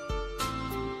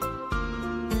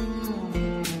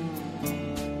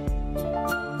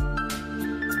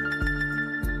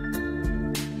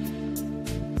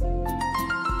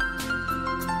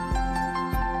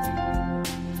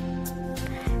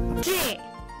 Tray.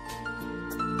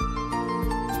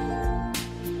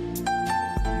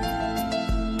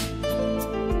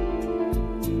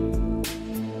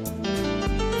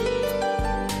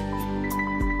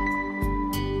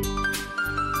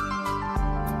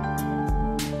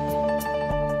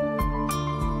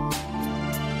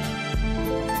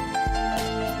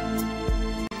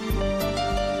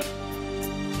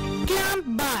 Clamp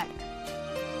bar.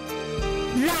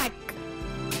 Rack.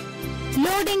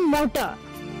 Loading motor.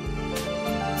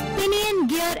 Pinion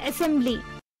gear assembly.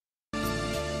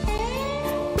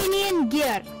 Pinion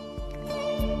gear.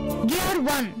 Gear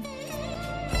 1.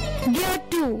 Gear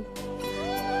 2.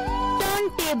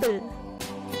 Turntable.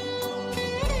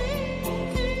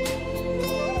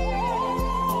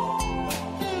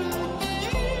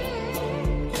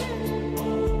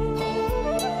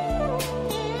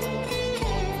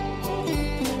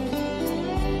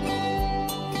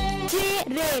 Tray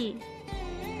rail.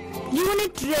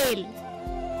 Unit rail.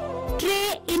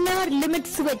 Tray inner limit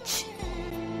switch.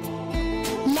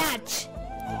 Latch.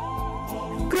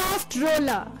 Crossed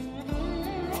roller.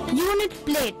 Unit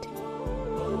plate.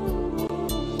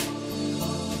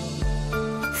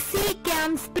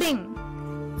 C-cam spring.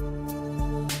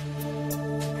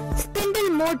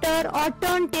 Spindle motor or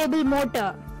turntable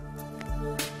motor.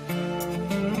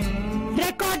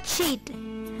 Record sheet.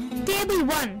 Table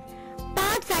 1.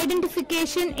 Parts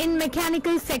identification in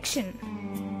mechanical section.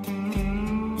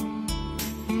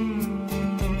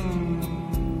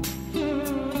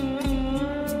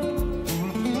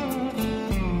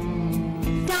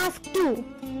 Task 2.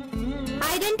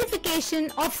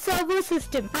 installation of servo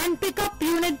system and pickup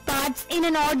unit parts in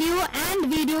an audio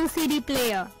and video CD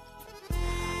player.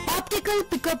 Optical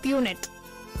pickup unit,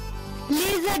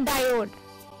 laser diode,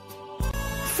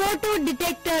 photo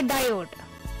detector diode,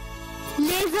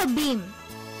 laser beam,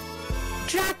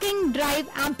 tracking drive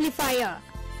amplifier,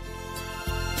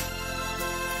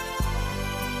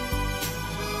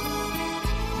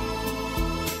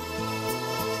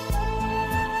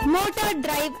 motor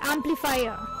drive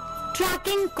amplifier,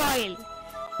 tracking coil,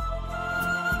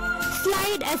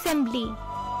 slide assembly,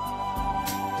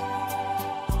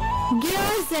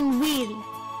 gears and wheel,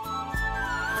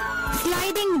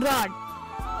 sliding rod,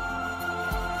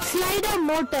 slider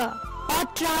motor or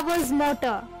traverse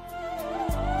motor,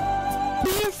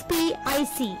 PSP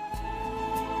IC.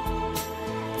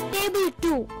 Table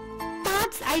 2.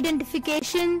 Parts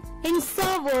identification in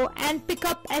servo and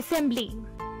pickup assembly.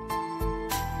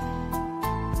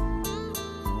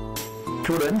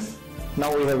 Students,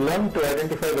 now we have learned to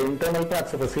identify the internal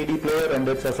parts of a CD player and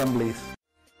its assemblies.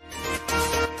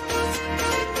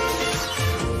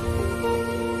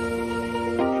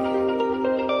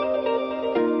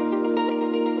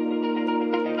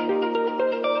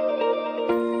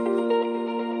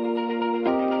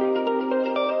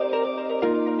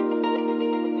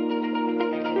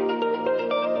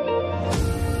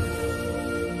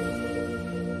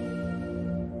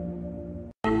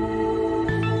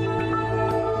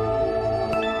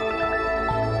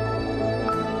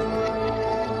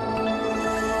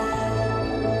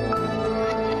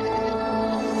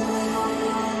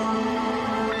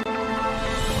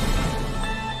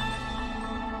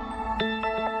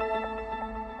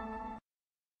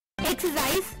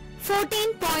 Exercise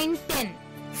 14.10.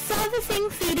 Servicing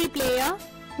CD player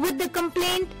with the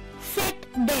complaint set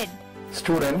dead.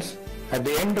 Students, at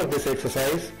the end of this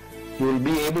exercise, you will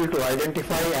be able to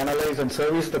identify, analyze and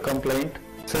service the complaint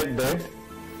set dead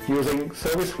using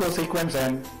service flow sequence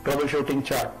and troubleshooting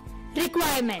chart.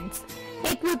 Requirements,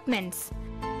 equipments,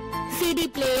 CD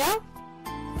player,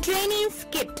 trainee's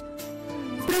kit.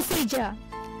 Procedure: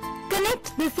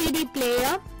 connect the CD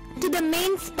player to the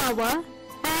mains power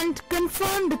and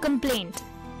confirm the complaint.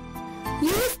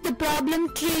 Use the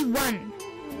problem tree 1.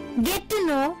 Get to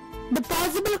know the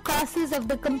possible causes of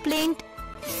the complaint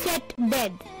set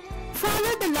dead.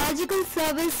 Follow the logical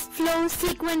service flow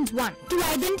sequence 1 to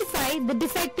identify the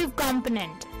defective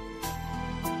component.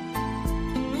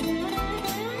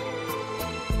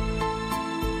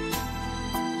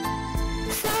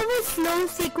 Service flow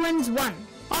sequence 1.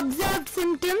 Observed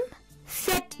symptom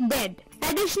set dead.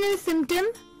 Additional symptom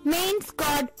mains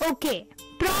code OK.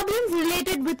 Problems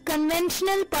related with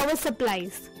conventional power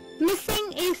supplies.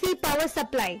 Missing AC power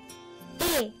supply.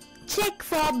 A. Check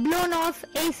for blown off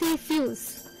AC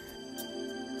fuse.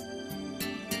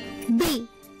 B.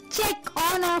 Check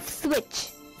on off switch.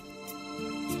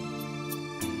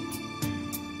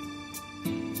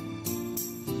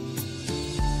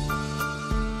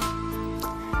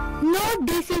 No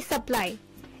DC supply.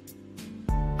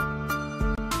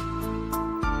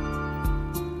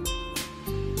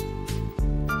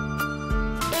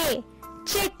 A.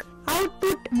 Check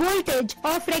output voltage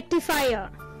of rectifier.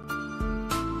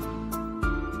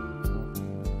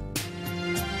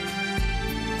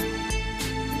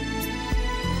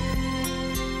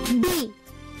 B.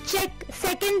 Check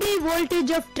secondary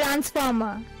voltage of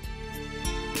transformer.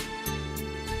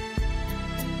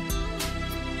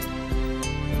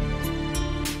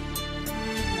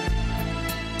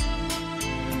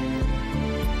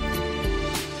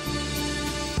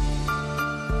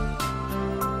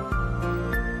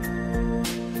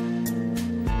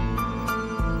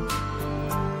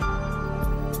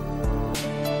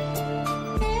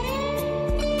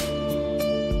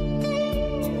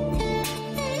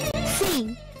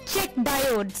 C. Check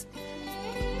diodes.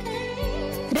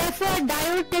 Refer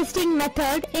diode testing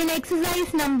method in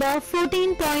exercise number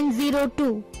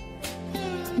 14.02.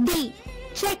 D.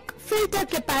 Check filter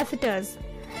capacitors.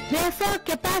 Refer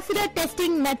capacitor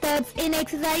testing methods in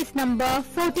exercise number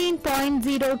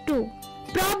 14.02.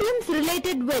 Problems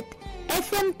related with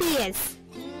SMPS.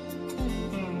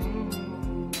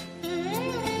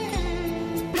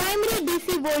 Primary DC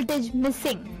voltage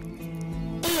missing.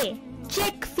 A.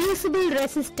 Check fusible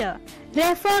resistor.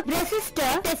 Refer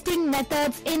resistor testing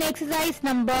methods in exercise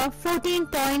number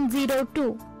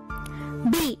 14.02.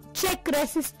 B. Check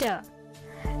resistor.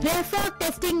 Refer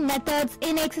testing methods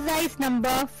in exercise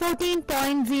number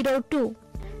 14.02.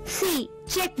 C.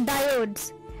 Check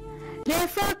diodes.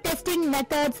 Refer testing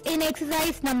methods in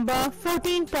exercise number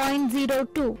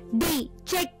 14.02. D.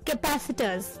 Check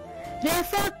capacitors.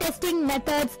 Refer testing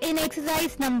methods in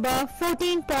exercise number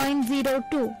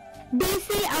 14.02.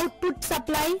 DC output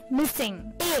supply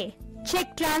missing. A.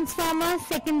 Check transformer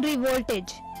secondary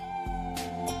voltage.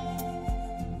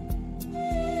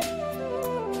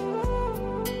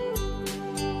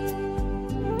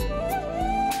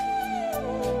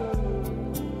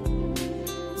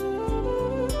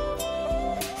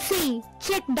 C.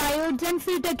 Check diodes and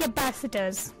filter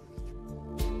capacitors.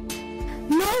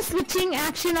 No switching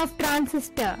action of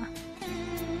transistor.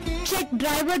 Check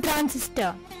driver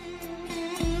transistor.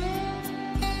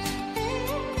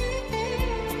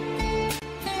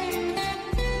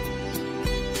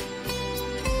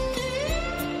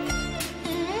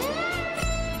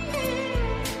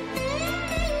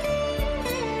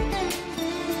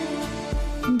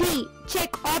 D.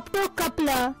 Check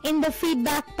optocoupler in the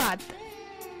feedback path.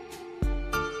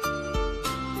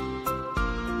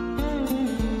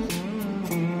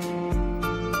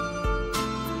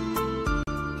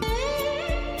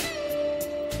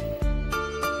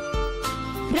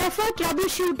 Refer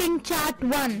troubleshooting chart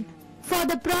 1 for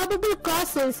the probable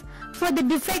causes for the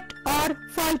defect or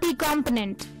faulty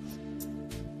component.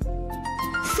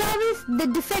 Service the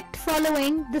defect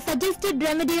following the suggested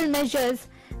remedial measures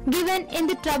given in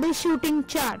the troubleshooting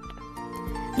chart.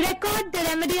 Record the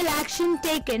remedial action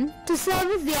taken to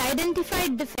service the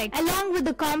identified defect along with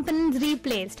the components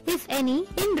replaced, if any,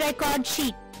 in record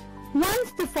sheet.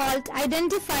 Once the fault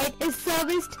identified is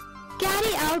serviced,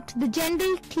 carry out the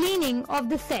general cleaning of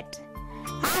the set.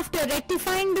 After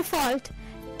rectifying the fault,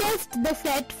 test the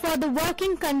set for the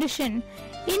working condition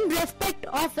in respect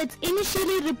of its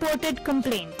initially reported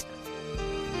complaint.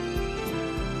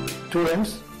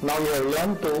 Students, now you have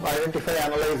learned to identify,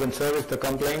 analyze and service the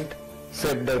complaint.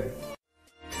 Set dead.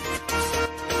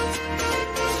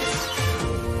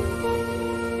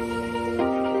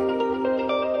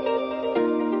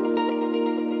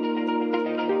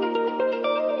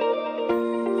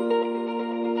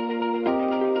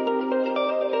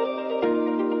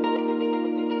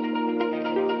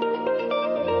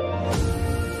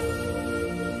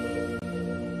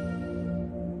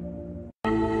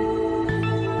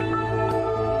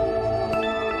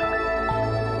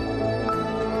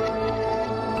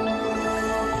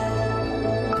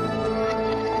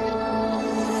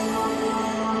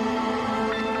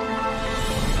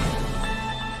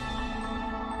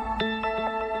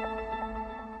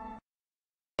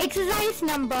 Exercise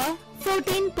number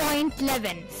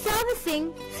 14.11.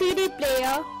 Servicing CD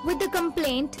player with the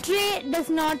complaint tray does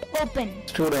not open.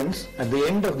 Students, at the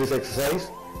end of this exercise,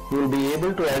 you will be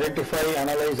able to identify,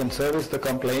 analyze and service the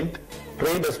complaint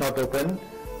tray does not open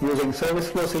using service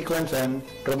flow sequence and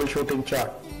troubleshooting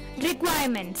chart.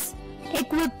 Requirements.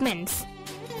 Equipments.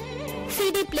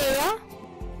 CD player.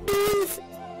 Tools.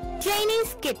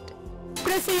 Trainees kit.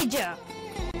 Procedure.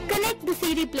 Connect the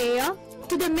CD player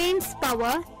to the mains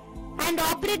power and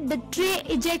operate the tray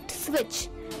eject switch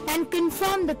and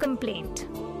confirm the complaint.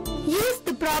 Use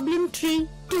the problem tree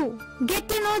to get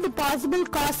to know the possible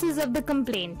causes of the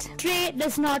complaint. Tray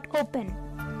does not open.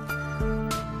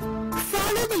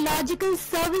 Follow the logical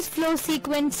service flow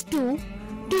sequence 2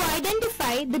 to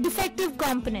identify the defective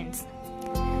components.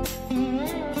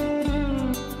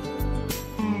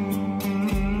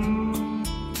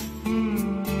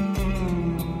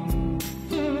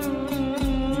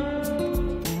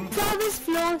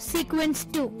 Sequence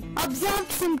 2.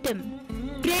 Observed symptom.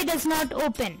 Tray does not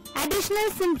open.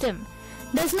 Additional symptom.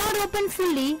 Does not open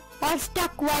fully or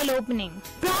stuck while opening.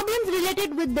 Problems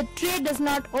related with the tray does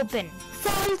not open.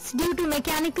 Faults due to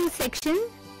mechanical section.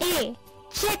 A.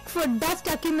 Check for dust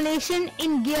accumulation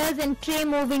in gears and tray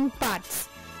moving parts.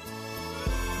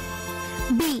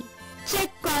 B. Check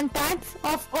contacts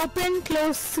of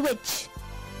open-close switch.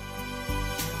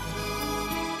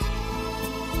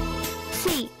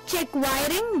 C. Check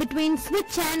wiring between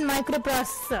switch and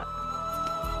microprocessor.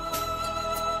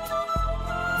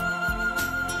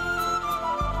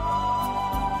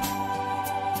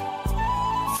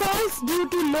 Faults due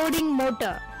to loading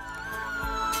motor.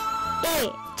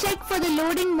 A. Check for the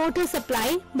loading motor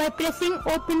supply by pressing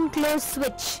open-close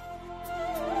switch.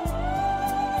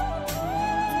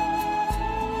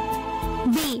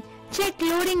 B. Check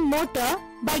loading motor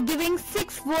by giving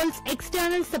 6 volts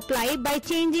external supply by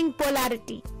changing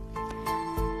polarity.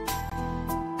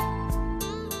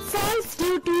 Faults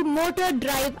due to motor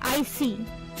drive IC.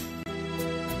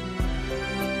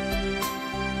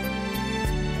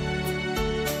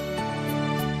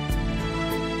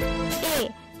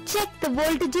 A. Check the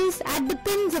voltages at the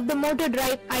pins of the motor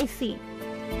drive IC.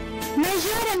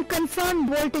 Measure and confirm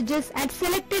voltages at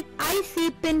selected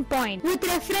IC pin point with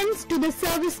reference to the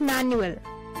service manual.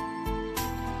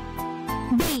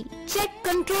 B. Check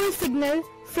control signal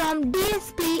from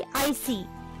DSP IC.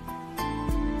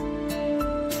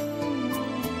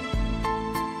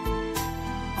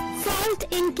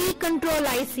 in key control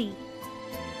IC.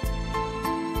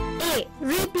 A.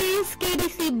 Replace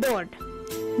KDC board.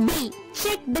 B.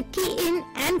 Check the key in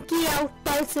and key out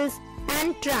pulses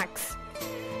and tracks.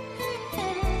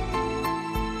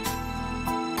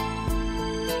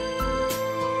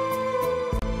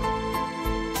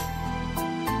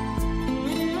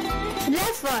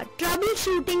 Refer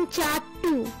troubleshooting chart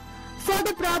 2 for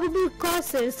the probable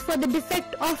causes for the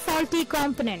defect or faulty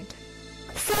component.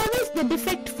 Service the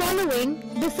defect following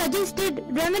the suggested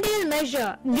remedial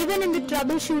measure given in the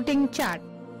troubleshooting chart.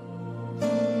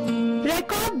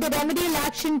 Record the remedial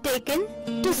action taken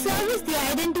to service the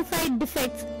identified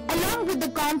defects along with the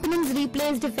components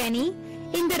replaced if any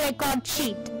in the record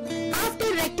sheet.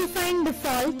 After rectifying the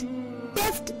fault,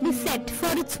 test the set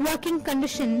for its working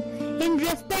condition in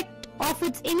respect of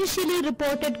its initially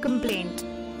reported complaint.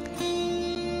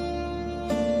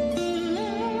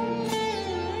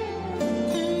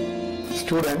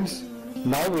 Students,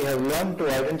 now we have learned to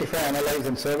identify, analyze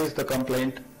and service the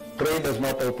complaint. Tray does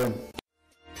not open.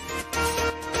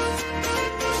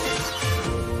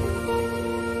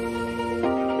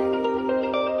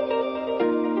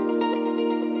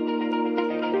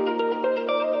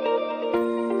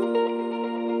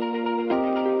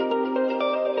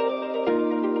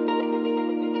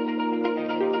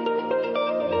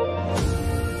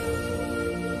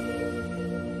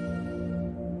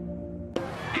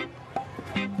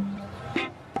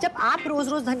 जब आप रोज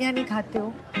रोज धनिया नहीं खाते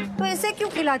हो तो ऐसे क्यों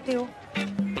खिलाते हो?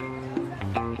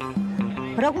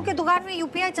 रघु के दुकान में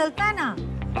यूपीआई चलता है ना,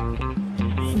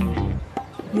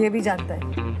 ये भी जानता है।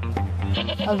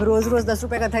 अब रोज रोज 10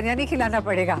 रुपए का धनिया नहीं खिलाना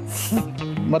पड़ेगा।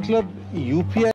 मतलब यूपीआई